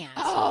pants.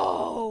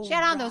 Oh, she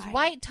had on those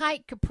white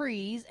tight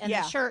capris and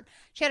the shirt.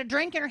 She had a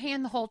drink in her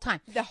hand the whole time.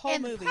 The whole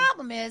movie. The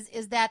problem is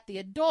that the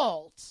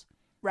adults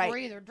were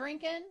either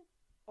drinking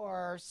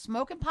or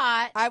smoking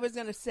pot. I was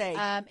going to say,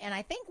 and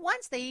I think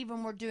once they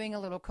even were doing a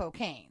little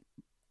cocaine.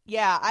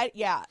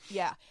 Yeah,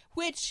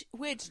 Which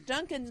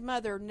Duncan's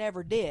mother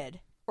never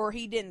did. Or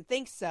he didn't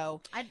think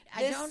so.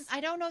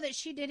 I don't know that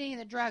she did any of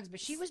the drugs, but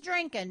she was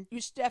drinking.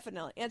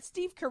 Definitely. And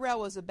Steve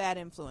Carell was a bad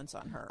influence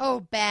on her. Oh,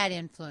 bad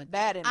influence.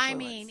 Bad influence. I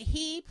mean,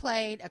 he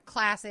played a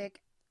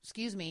classic,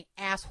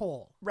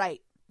 asshole.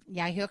 Right.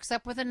 Yeah, he hooks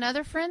up with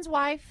another friend's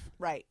wife.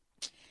 Right.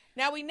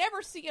 Now, we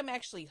never see him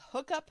actually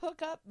hook up,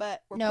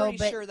 but we're pretty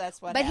sure that's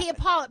what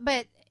happened.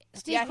 But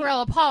Steve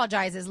Carell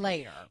apologizes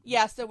later.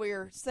 Yeah, so we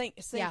were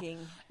thinking.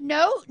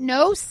 Yeah.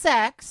 No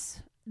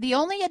sex. The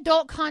only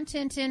adult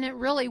content in it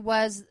really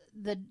was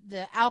the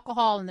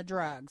alcohol and the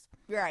drugs.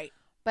 Right.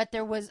 But I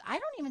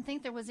don't even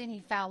think there was any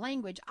foul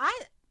language.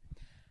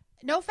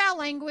 No foul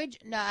language.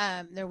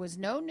 No, there was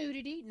no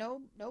nudity,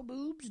 no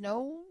boobs,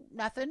 no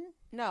nothing.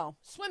 No.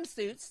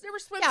 Swimsuits. There were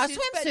swimsuits. Yeah,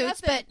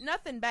 swimsuits, but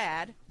nothing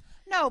bad.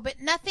 No,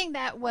 but nothing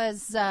that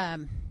was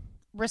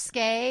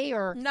risque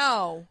or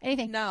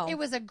anything. No. It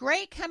was a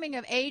great coming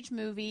of age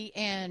movie,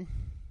 and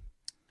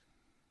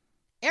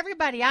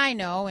everybody I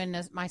know,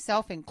 and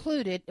myself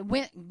included,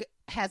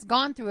 has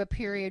gone through a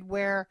period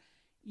where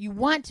you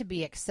want to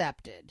be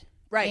accepted.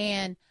 Right.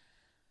 And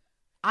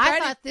I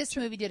thought this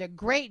movie did a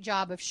great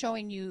job of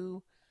showing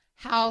you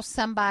how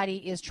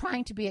somebody is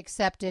trying to be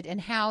accepted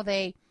and how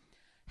they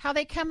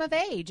come of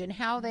age and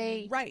how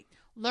they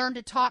learn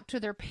to talk to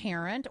their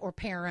parent or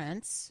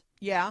parents.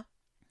 Yeah.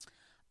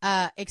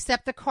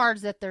 Accept the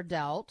cards that they're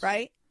dealt.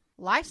 Right.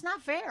 Life's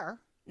not fair.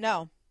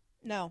 No.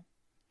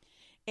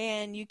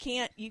 And you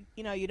can't, you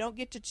don't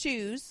get to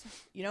choose.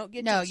 You don't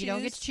get to choose. You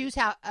don't get to choose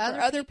how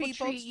other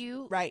people treat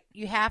you. Right.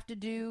 You have to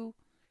do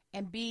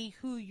and be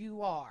who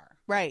you are.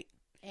 Right.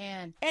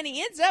 And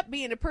he ends up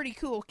being a pretty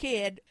cool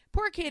kid.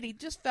 Poor kid, he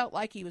just felt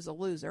like he was a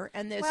loser.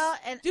 And this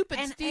stupid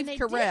Steve Carell.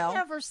 Carell. They didn't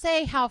ever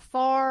say how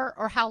far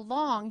or how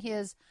long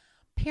his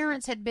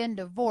parents had been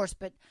divorced,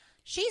 but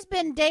she's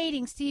been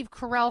dating Steve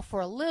Carell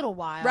for a little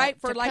while.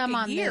 Right, for like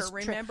a year,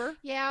 remember?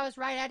 Yeah, it was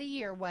right at a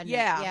year, wasn't it?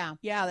 Yeah.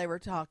 Yeah, they were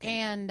talking.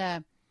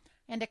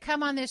 And to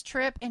come on this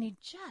trip, and he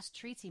just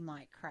treats him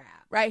like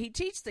crap. Right, he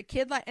treats the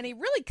kid like, and he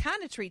really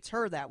kind of treats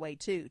her that way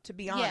too. To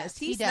be honest,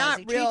 yes, he does.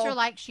 He treats her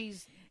like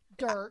she's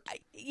dirt.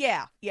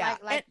 Yeah.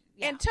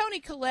 And Toni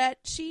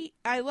Collette,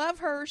 I love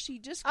her. She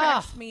just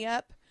cracks me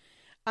up.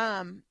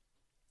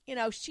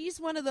 She's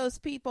one of those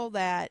people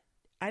that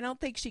I don't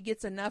think she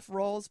gets enough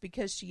roles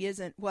because she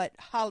isn't what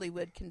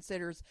Hollywood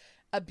considers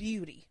a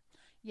beauty.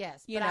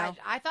 Yes, but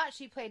I thought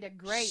she played a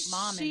great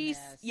mom in this.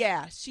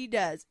 Yeah, she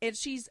does, and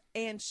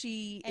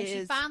she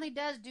finally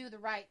does do the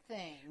right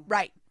thing.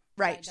 Right.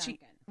 She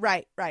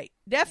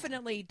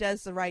definitely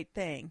does the right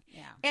thing.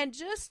 Yeah, and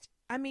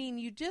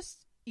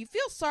you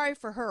feel sorry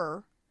for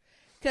her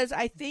because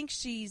I think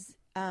she's.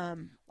 I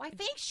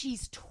think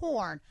she's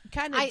torn,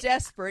 kind of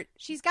desperate.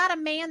 She's got a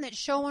man that's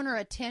showing her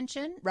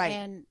attention, right?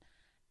 And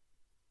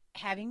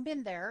having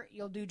been there,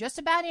 you'll do just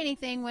about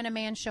anything when a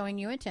man's showing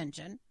you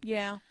attention.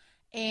 Yeah.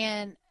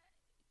 And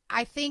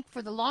I think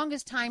for the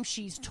longest time,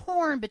 she's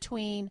torn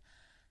between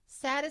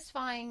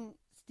satisfying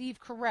Steve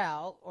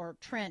Carell, or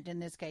Trent in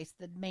this case,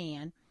 the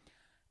man,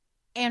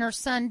 and her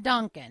son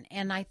Duncan.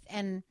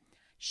 And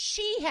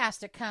she has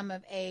to come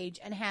of age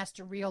and has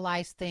to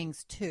realize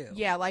things too.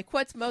 Yeah, like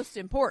what's most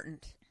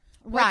important.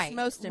 Right. What's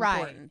most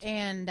important.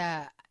 And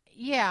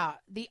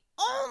the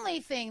only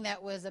thing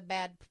that was a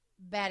bad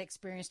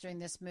experience during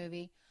this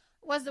movie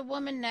was the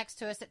woman next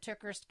to us that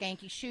took her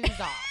skanky shoes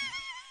off.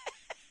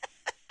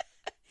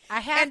 I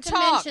have to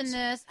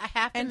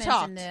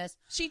mention this.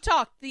 She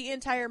talked the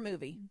entire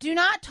movie. Do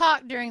not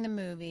talk during the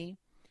movie.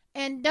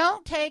 And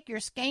don't take your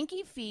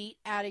skanky feet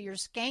out of your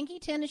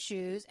skanky tennis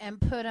shoes and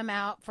put them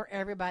out for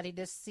everybody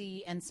to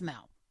see and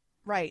smell.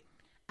 Right.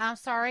 I'm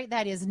sorry,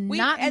 that is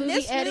not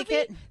movie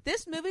etiquette.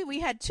 This movie, we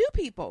had two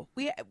people.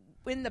 We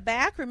in the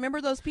back. Remember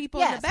those people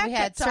yes, in the back? We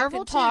had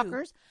several talking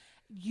talkers.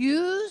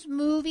 Use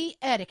movie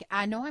etiquette.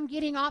 I know I'm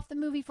getting off the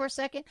movie for a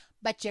second,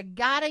 but you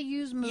gotta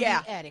use movie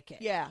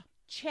etiquette. Yeah.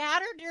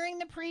 Chatter during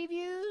the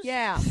previews.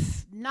 Yeah.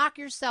 Knock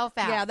yourself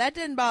out. Yeah, that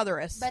didn't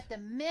bother us. But the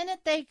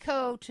minute they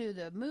go to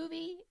the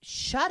movie,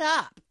 shut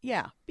up.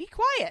 Yeah. Be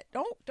quiet.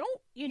 Don't.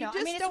 You know,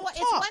 just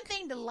it's one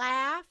thing to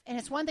laugh, and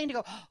it's one thing to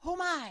go, oh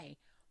my.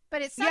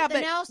 But it's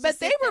something else. But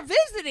they were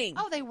visiting.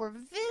 Oh, they were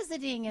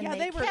visiting,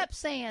 and they kept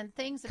saying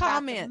things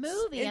comments about the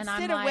movie. And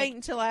instead of waiting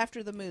until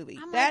after the movie.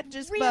 I'm that like,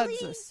 just really?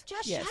 bugs us.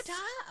 Just yes. shut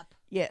up.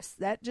 Yes,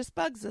 that just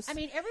bugs us. I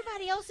mean,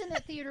 everybody else in the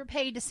theater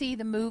paid to see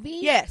the movie.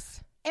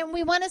 Yes. And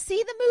we want to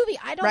see the movie.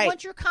 I don't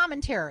want your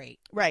commentary.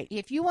 Right.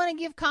 If you want to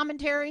give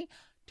commentary,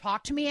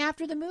 talk to me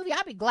after the movie.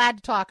 I'd be glad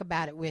to talk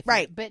about it with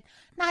you. But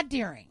not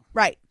during.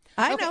 Right.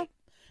 I know.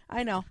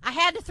 I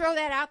had to throw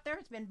that out there.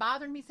 It's been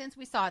bothering me since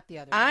we saw it the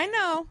other day.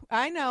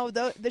 I know.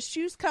 The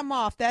shoes come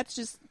off. It's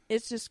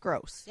just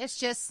gross. It's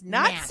just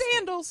not nasty.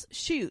 Sandals,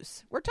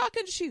 shoes. We're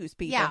talking shoes,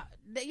 people.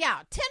 Yeah,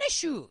 tennis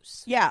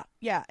shoes. Yeah,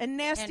 and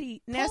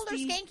nasty. Pulled their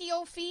skanky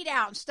old feet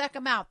out and stuck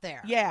them out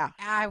there. Yeah,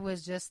 I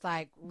was just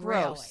like,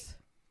 gross. Really?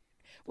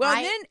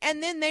 Well,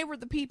 and then they were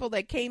the people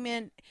that came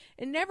in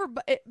and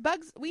it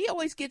bugs. We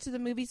always get to the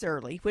movies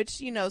early,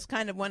 which is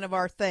kind of one of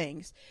our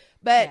things,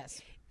 but.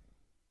 Yes.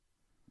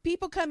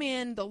 People come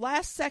in the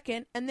last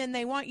second, and then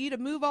they want you to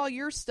move all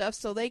your stuff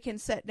so they can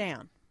sit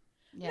down.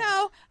 Yes.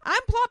 No,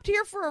 I'm plopped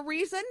here for a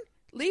reason.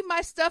 Leave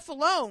my stuff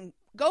alone.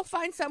 Go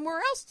find somewhere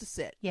else to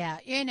sit. Yeah,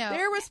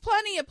 there was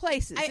plenty of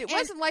places. It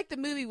wasn't like the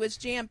movie was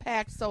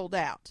jam-packed, sold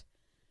out.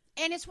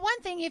 And it's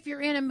one thing if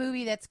you're in a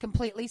movie that's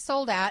completely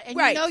sold out, and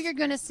you know you're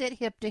going to sit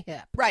hip to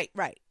hip. Right.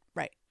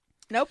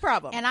 No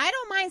problem. And I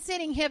don't mind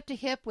sitting hip to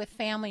hip with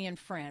family and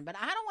friend, but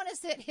I don't want to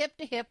sit hip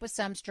to hip with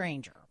some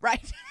stranger.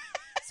 Right.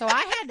 So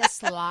I had to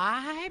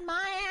slide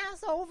my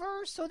ass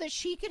over so that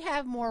she could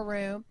have more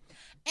room.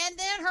 And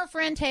then her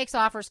friend takes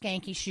off her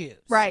skanky shoes.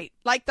 Right.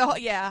 Like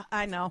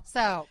I know.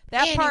 So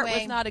that part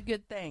was not a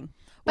good thing.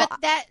 But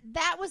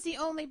that was the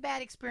only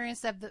bad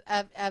experience of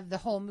the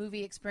whole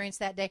movie experience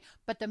that day.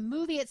 But the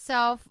movie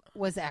itself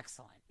was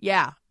excellent.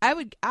 Yeah.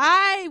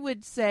 I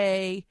would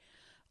say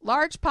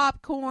large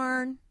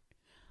popcorn.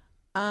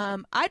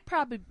 I'd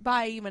probably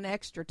buy even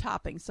extra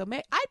toppings. So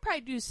I'd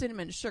probably do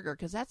cinnamon and sugar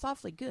because that's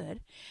awfully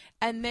good.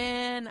 And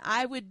then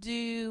I'd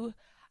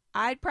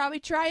probably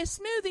try a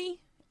smoothie.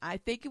 I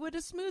think it would a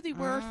smoothie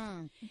worth.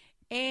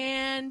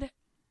 And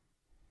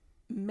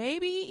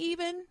maybe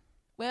even,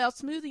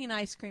 smoothie and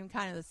ice cream,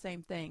 kind of the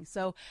same thing.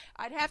 So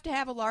I'd have to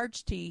have a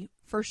large tea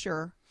for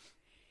sure.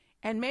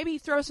 And maybe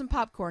throw some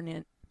popcorn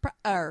in,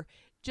 or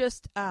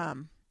just,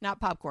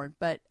 not popcorn,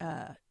 but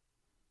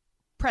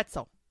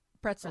pretzel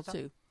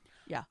too.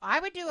 Yeah. I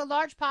would do a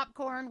large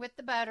popcorn with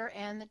the butter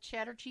and the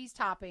cheddar cheese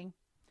topping,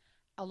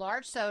 a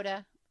large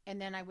soda,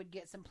 and then I would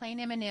get some plain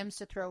M&Ms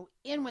to throw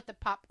in with the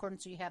popcorn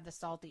so you have the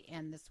salty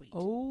and the sweet.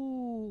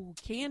 Oh,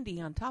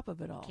 candy on top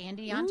of it all.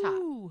 Candy on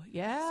top.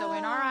 Yeah. So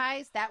in our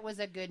eyes, that was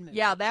a good movie.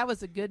 Yeah, that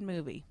was a good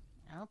movie.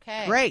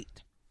 Okay.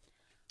 Great.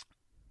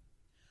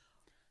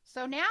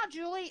 So now,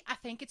 Julie, I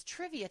think it's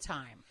trivia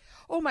time.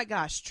 Oh, my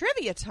gosh.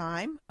 Trivia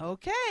time?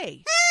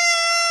 Okay.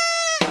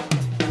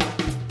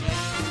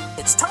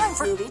 It's time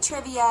for movie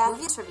trivia.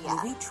 Movie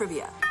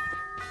trivia.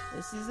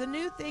 This is a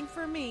new thing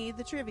for me,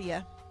 the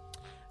trivia.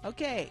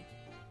 Okay.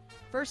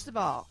 First of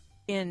all,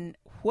 in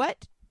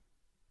what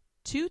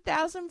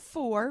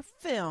 2004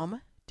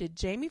 film did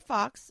Jamie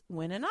Foxx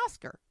win an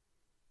Oscar?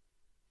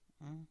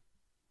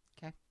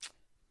 Okay.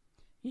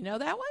 You know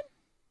that one?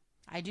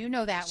 I do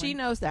know that one. She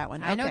knows that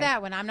one. I know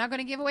that one. I'm not going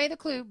to give away the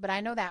clue, but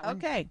I know that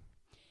one.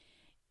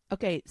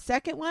 Okay.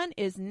 Second one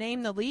is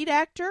name the lead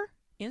actor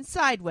in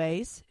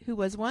Sideways, who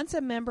was once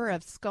a member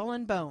of Skull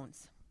and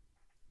Bones.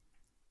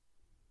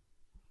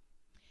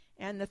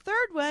 And the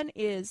third one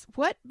is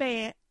what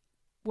band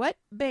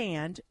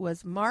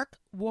was Mark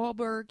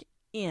Wahlberg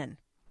in?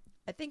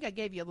 I think I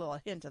gave you a little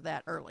hint of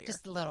that earlier.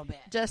 Just a little bit.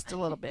 Just a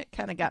little bit.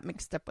 Kind of got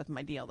mixed up with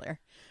my deal there.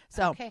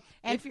 So, okay.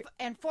 And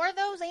for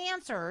those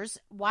answers,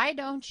 why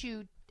don't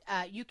you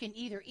you can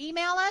either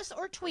email us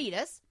or tweet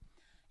us,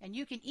 and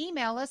you can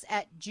email us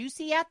at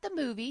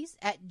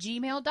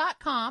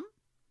juicyatthemovies@gmail.com.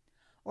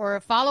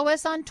 Or follow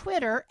us on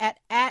Twitter at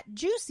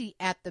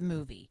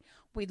 @juicyatthemovie.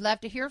 We'd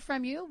love to hear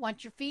from you.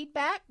 Want your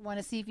feedback? Want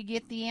to see if you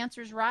get the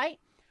answers right?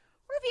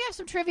 Or if you have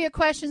some trivia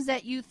questions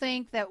that you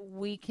think that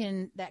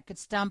could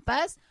stump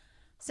us,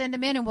 send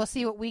them in and we'll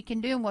see what we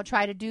can do, and we'll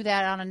try to do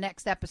that on a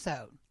next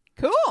episode.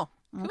 Cool.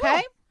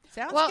 Okay?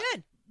 Sounds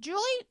good.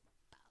 Julie,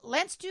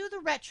 let's do the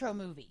retro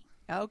movie.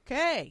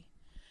 Okay.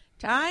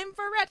 Time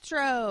for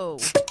retro.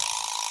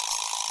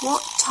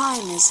 What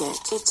time is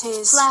it? It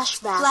is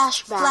flashback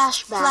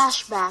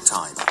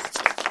time.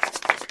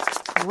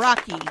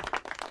 Rocky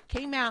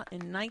came out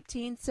in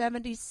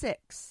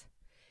 1976.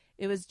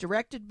 It was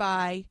directed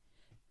by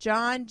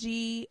John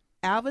G.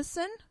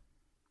 Avildsen,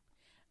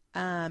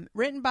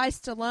 written by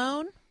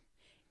Stallone,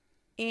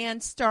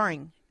 and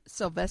starring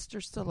Sylvester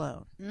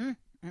Stallone.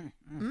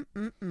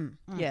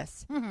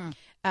 Yes.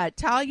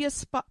 Talia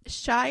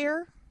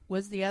Shire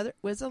was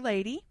a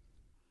lady.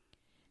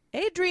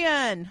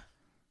 Adrian.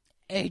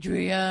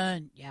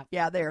 Yep.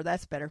 Yeah,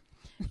 that's better.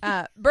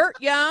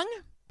 Burt Young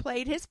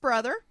played his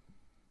brother.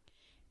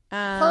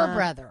 Her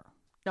brother.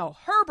 No,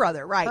 her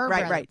brother. Right.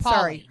 Paulie.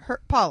 Sorry.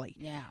 Paulie.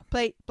 Yeah.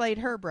 Played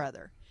her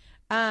brother.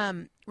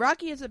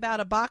 Rocky is about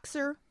a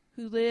boxer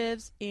who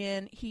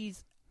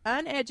he's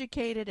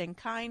uneducated and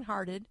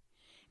kind-hearted,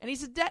 and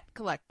he's a debt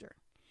collector.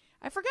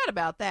 I forgot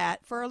about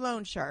that, for a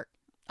loan shark.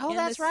 Oh,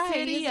 that's right.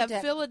 In the city of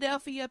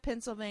Philadelphia,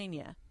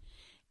 Pennsylvania.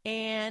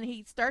 And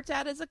he starts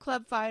out as a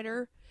club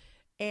fighter,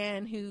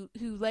 and who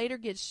later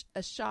gets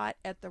a shot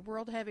at the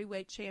World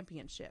Heavyweight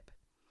Championship.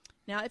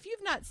 Now, if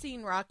you've not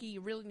seen Rocky,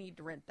 you really need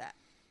to rent that.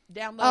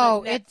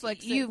 Download it,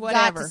 Netflix, you've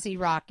whatever. got to see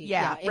Rocky.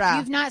 Yeah. If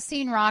you've not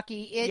seen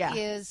Rocky, it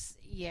is.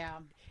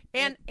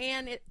 And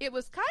it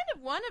was kind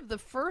of one of the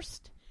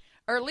first,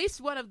 or at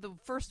least one of the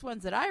first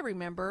ones that I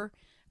remember.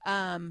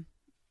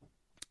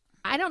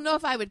 I don't know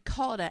if I would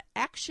call it an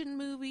action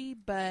movie,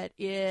 but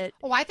it...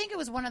 Oh, I think it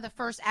was one of the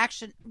first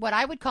what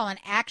I would call an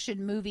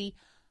action movie,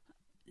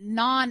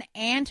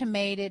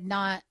 non-animated,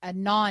 not a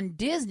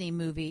non-Disney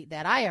movie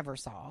that I ever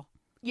saw.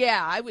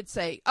 Yeah, I would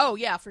say, oh,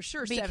 yeah, for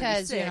sure,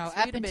 because, 76.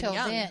 Up until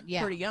then,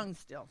 pretty young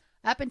still.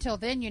 Up until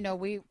then,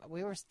 we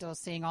were still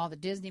seeing all the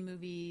Disney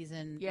movies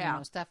and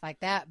stuff like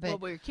that. But well,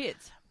 we were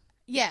kids.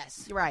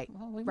 Yes. Right.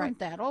 Well, we weren't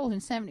that old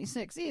in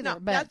 76 either. No,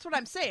 but that's what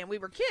I'm saying. We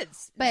were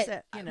kids.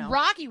 But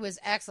Rocky was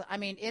excellent. I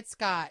mean, it's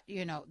got,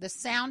 the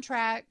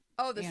soundtrack.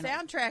 Oh, the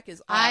soundtrack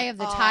is Eye of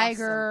the awesome.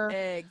 Tiger.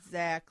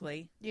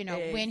 Exactly.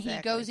 When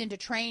he goes into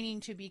training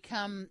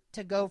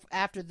to go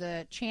after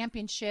the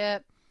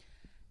championship.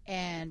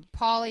 And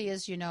Paulie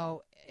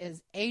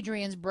is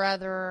Adrian's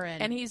brother.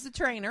 And he's the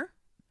trainer.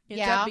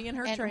 Ends up being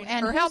her trainer.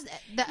 And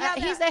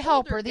he's the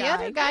helper. The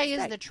other guy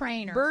is the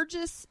trainer.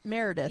 Burgess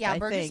Meredith, Yeah,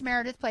 Burgess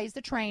Meredith plays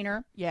the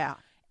trainer. Yeah.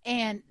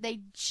 And they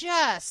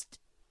just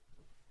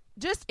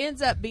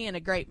ends up being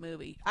a great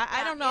movie.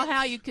 I don't know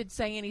how you could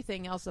say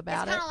anything else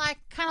about it. It's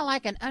kind of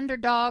like an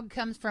underdog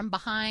comes from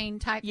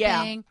behind type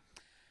thing.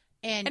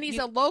 And he's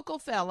a local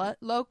fella,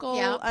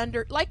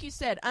 like you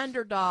said,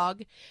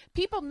 underdog.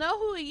 People know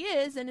who he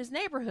is in his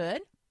neighborhood.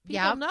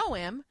 People know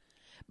him,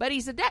 but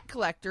he's a debt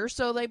collector,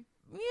 so maybe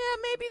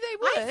they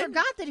would. I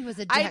forgot that he was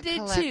a debt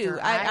collector. I did too.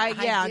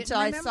 I until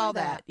I saw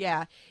that.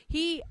 Yeah.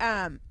 He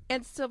and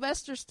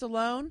Sylvester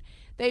Stallone,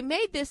 they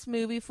made this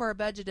movie for a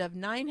budget of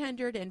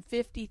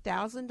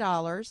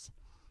 $950,000.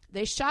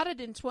 They shot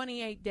it in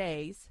 28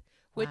 days,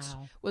 which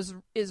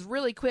is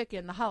really quick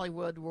in the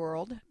Hollywood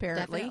world,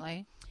 apparently.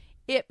 Definitely.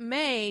 It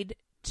made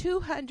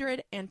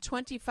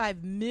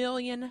 $225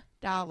 million.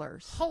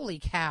 Holy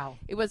cow.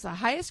 It was the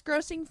highest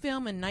grossing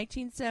film in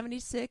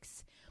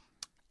 1976,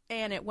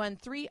 and it won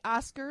 3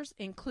 Oscars,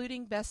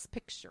 including Best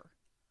Picture.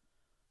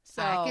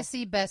 So I can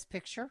see Best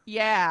Picture.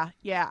 Yeah.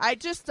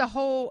 The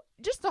whole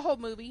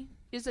movie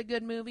is a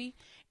good movie,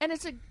 and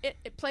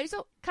it plays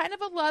a kind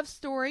of a love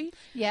story.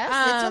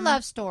 Yes, it's a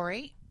love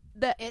story.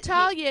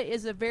 Talia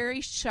is a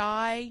very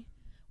shy,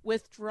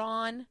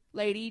 withdrawn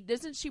lady.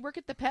 Doesn't she work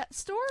at the pet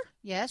store?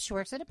 Yes, she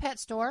works at a pet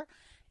store,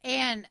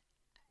 and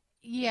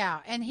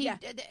and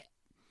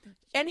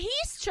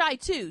he's shy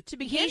too. To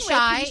begin he's with,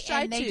 shy, he's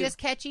shy and they too. just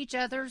catch each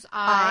other's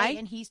eye,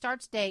 and he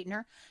starts dating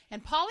her.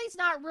 And Paulie's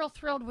not real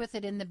thrilled with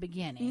it in the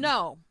beginning.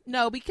 No,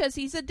 because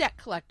he's a debt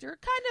collector.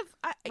 Kind of,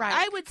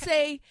 I would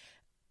say,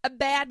 a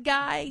bad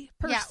guy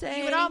per se.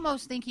 You would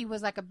almost think he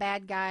was like a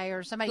bad guy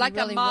or somebody like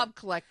really a mob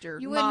collector.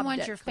 You wouldn't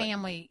want your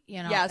family,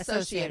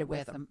 associated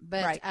with him.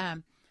 But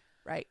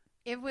right.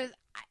 It was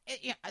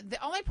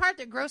the only part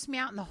that grossed me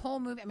out in the whole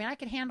movie. I mean, I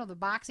could handle the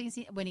boxing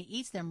scene when he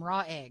eats them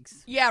raw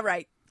eggs. Yeah,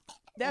 right.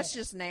 That's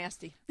just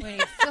nasty. When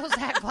he fills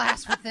that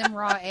glass with them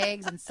raw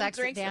eggs and sucks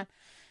it down.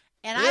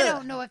 And I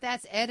don't know if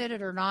that's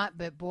edited or not,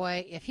 but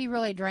boy, if he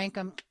really drank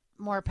them,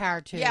 more power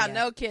to you. Yeah,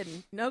 no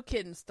kidding,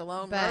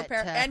 Stallone. But,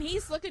 and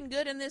he's looking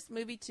good in this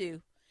movie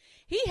too.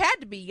 He had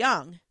to be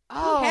young.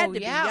 Oh, he had to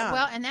be young.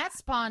 Well, and that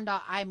spawned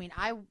off. I mean,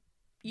 I don't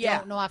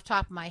know off the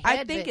top of my head.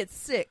 I think it's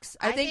 6.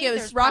 I think it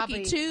was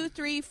Rocky 2,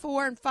 3,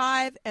 4, and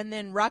 5, and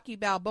then Rocky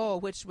Balboa,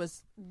 which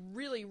was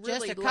really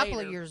just a couple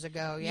of years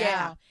ago.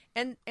 Yeah.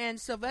 And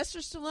Sylvester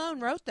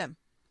Stallone wrote them,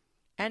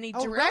 and he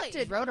directed.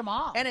 Really? He wrote them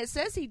all. And it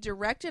says he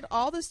directed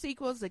all the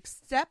sequels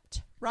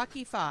except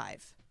Rocky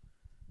 5.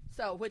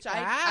 So, which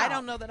I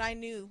don't know that I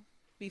knew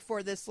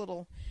before this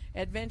little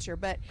adventure,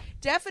 but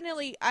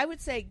definitely I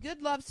would say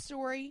good love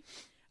story.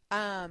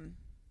 Talia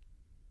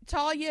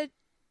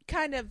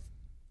kind of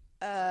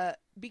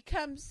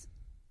becomes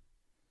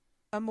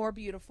a more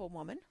beautiful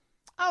woman.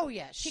 Oh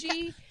yeah,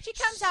 she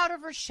comes out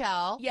of her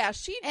shell. Yeah,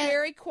 she's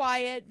very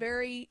quiet.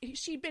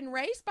 She'd been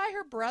raised by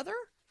her brother,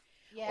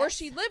 or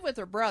she lived with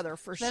her brother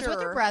for sure. Lived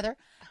with her brother,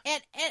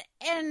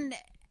 and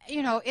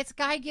it's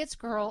guy gets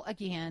girl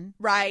again.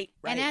 Right.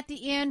 And at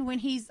the end, when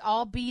he's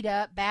all beat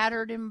up,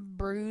 battered and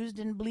bruised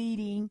and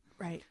bleeding.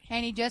 Right.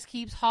 And he just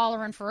keeps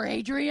hollering for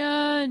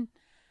Adrian.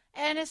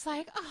 And it's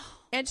like, oh.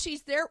 And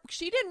she's there.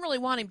 She didn't really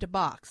want him to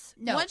box.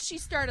 No. Once she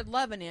started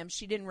loving him,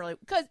 she didn't really,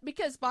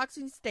 because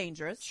boxing's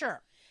dangerous.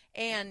 Sure.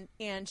 And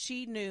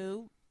she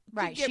knew.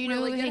 Right. She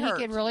knew he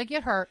could really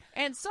get hurt.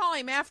 And saw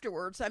him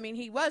afterwards. I mean,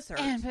 he was hurt.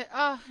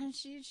 And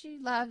she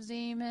loves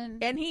him.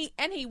 And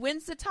he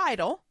wins the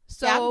title.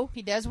 So yeah,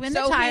 he does win the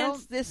title.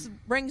 This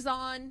brings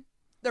on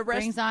the rest.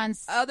 Brings on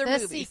other the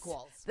movies.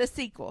 sequels. The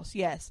sequels,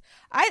 yes.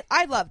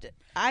 I loved it.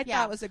 I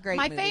thought it was a great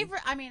movie. My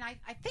favorite, I mean,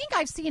 I think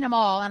I've seen them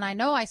all, and I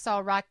know I saw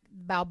Rock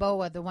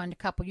Balboa, the one a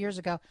couple years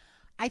ago.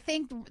 I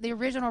think the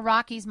original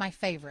Rocky's my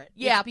favorite.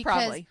 Yeah, because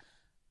probably.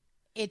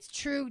 It's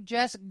true,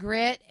 just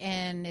grit,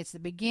 and it's the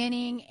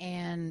beginning,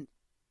 and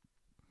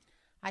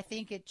I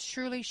think it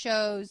truly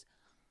shows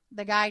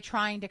the guy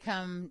trying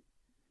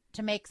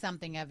to make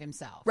something of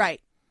himself. Right.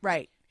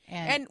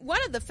 And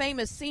one of the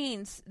famous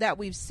scenes that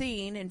we've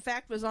seen, in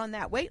fact, was on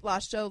that weight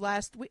loss show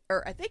last week,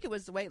 or I think it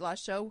was the weight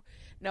loss show.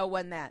 No,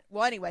 wasn't that.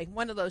 Well, anyway,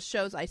 one of those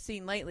shows I've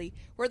seen lately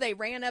where they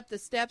ran up the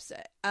steps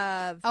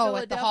of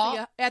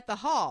Philadelphia at the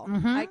hall.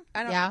 Mm-hmm. I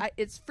don't know.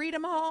 It's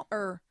Freedom Hall,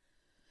 or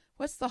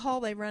what's the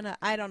hall they run up?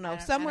 I don't know.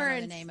 Somewhere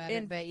I don't know the name of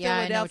it, but Philadelphia.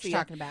 I know what you're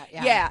talking about.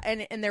 Yeah,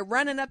 and they're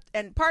running up,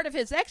 and part of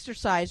his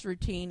exercise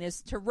routine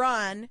is to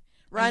run,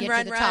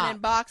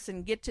 and box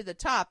and get to the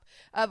top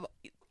of,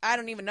 I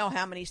don't even know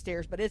how many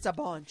stairs, but it's a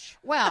bunch.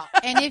 Well,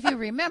 and if you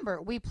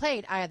remember, we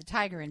played Eye of the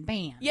Tiger in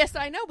band. Yes,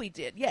 I know we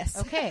did. Yes.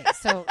 Okay,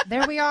 so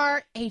there we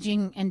are,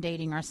 aging and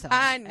dating ourselves.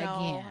 I know.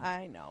 Again.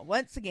 I know.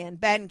 Once again,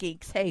 bad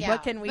geeks. Hey, Yeah,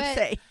 what can we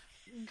say?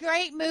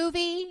 Great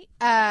movie.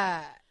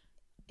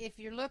 If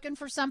you're looking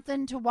for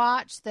something to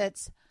watch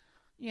that's,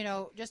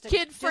 just a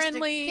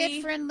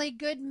kid-friendly,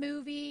 good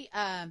movie.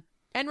 And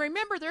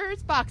remember, there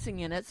is boxing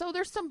in it, so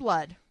there's some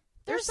blood.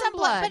 There's some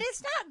blood, but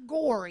it's not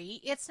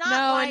gory. It's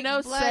not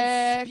no blood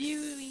sex.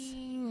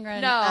 spewing.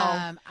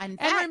 And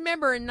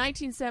remember, in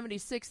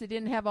 1976, they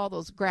didn't have all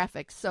those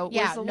graphics, so it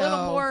was a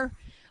little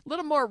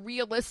more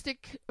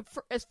realistic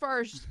as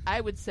far as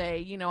I would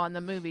say, on the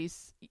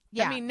movies.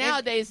 Yeah, I mean,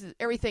 nowadays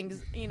everything's,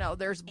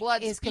 there's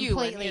blood spewing,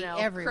 completely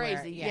everywhere.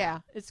 Crazy. Yeah,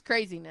 it's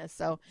craziness.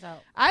 So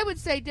I would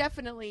say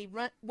definitely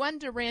one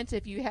to rent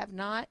if you have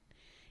not.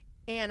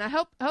 And I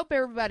hope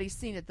everybody's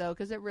seen it, though,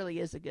 because it really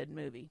is a good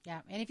movie.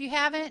 Yeah, and if you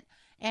haven't,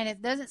 and it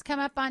doesn't come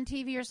up on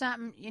TV or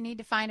something, you need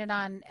to find it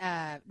on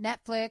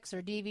Netflix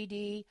or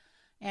DVD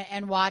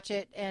and watch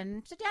it,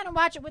 and sit down and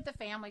watch it with the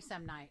family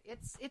some night.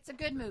 It's a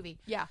good movie.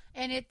 Yeah.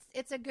 And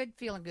it's a good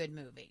feeling good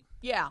movie.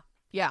 Yeah.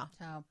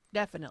 So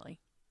definitely.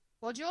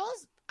 Well,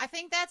 Jules, I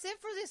think that's it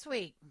for this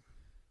week.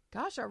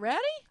 Gosh, already?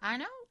 I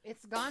know.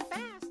 It's gone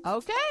fast.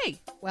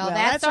 Okay. Well,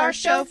 that's our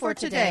show for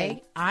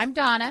today. I'm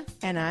Donna.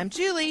 And I'm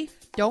Julie.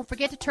 Don't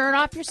forget to turn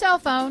off your cell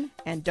phone.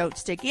 And don't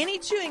stick any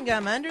chewing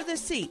gum under the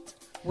seat.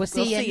 We'll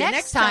see you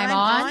next time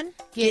on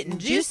Getting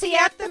Juicy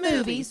at the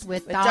Movies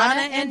with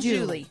Donna and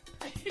Julie.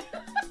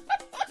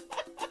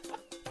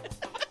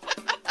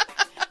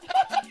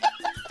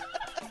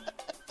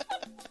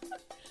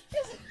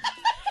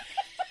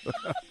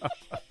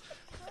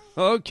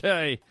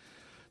 Okay.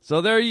 So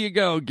there you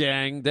go,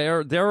 gang.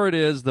 There it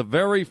is, the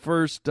very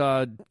first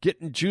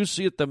Getting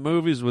Juicy at the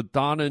Movies with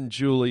Donna and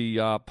Julie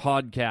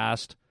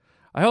podcast.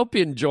 I hope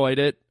you enjoyed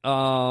it.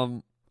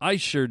 I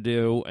sure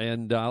do.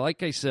 And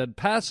like I said,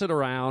 pass it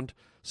around,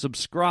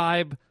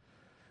 subscribe,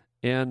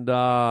 and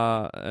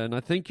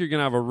I think you're going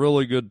to have a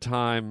really good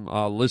time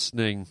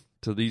listening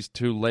to these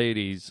two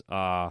ladies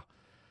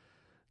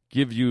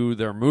give you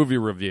their movie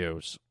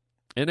reviews.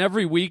 And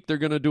every week they're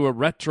going to do a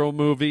retro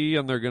movie,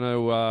 and they're going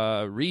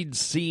to read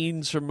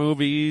scenes from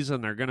movies,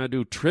 and they're going to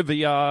do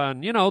trivia.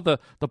 And, the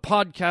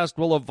podcast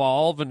will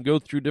evolve and go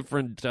through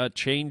different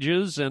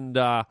changes and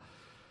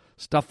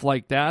stuff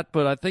like that.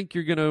 But I think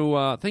you're going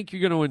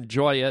to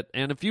enjoy it.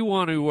 And if you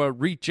want to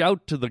reach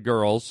out to the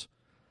girls,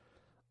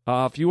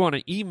 if you want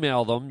to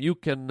email them, you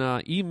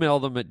can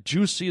email them at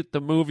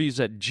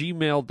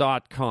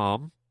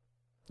juicyatthemovies@gmail.com.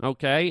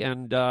 Okay,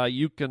 and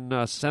you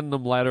can send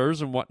them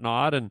letters and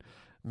whatnot, and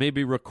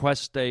maybe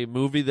request a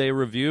movie they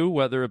review,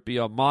 whether it be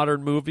a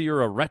modern movie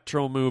or a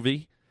retro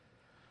movie.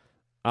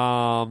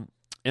 And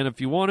if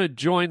you want to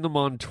join them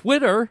on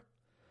Twitter,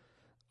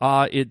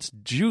 it's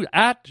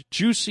at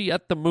Juicy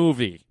at the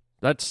Movie.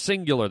 That's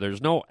singular.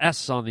 There's no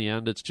S on the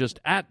end. It's just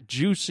at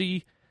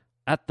Juicy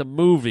at the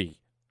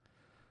Movie.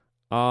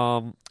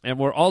 And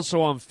we're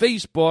also on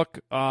Facebook,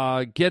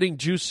 Getting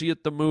Juicy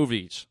at the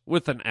Movies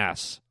with an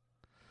S.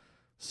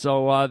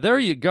 So there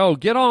you go.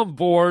 Get on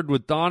board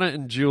with Donna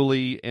and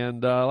Julie.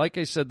 And like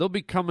I said, they'll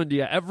be coming to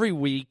you every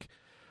week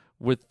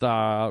with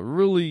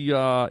really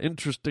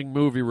interesting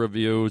movie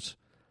reviews.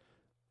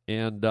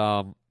 And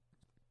I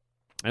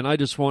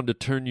just wanted to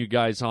turn you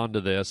guys onto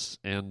this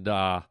and,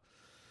 get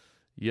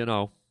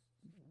you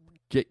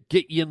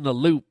in the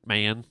loop,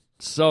 man.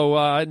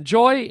 So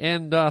enjoy,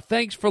 and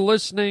thanks for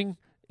listening.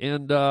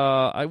 And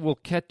I will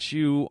catch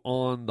you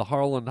on the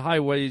Harland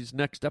Highways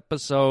next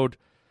episode.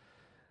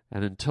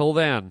 And until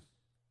then,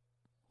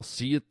 I'll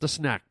see you at the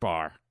snack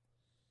bar.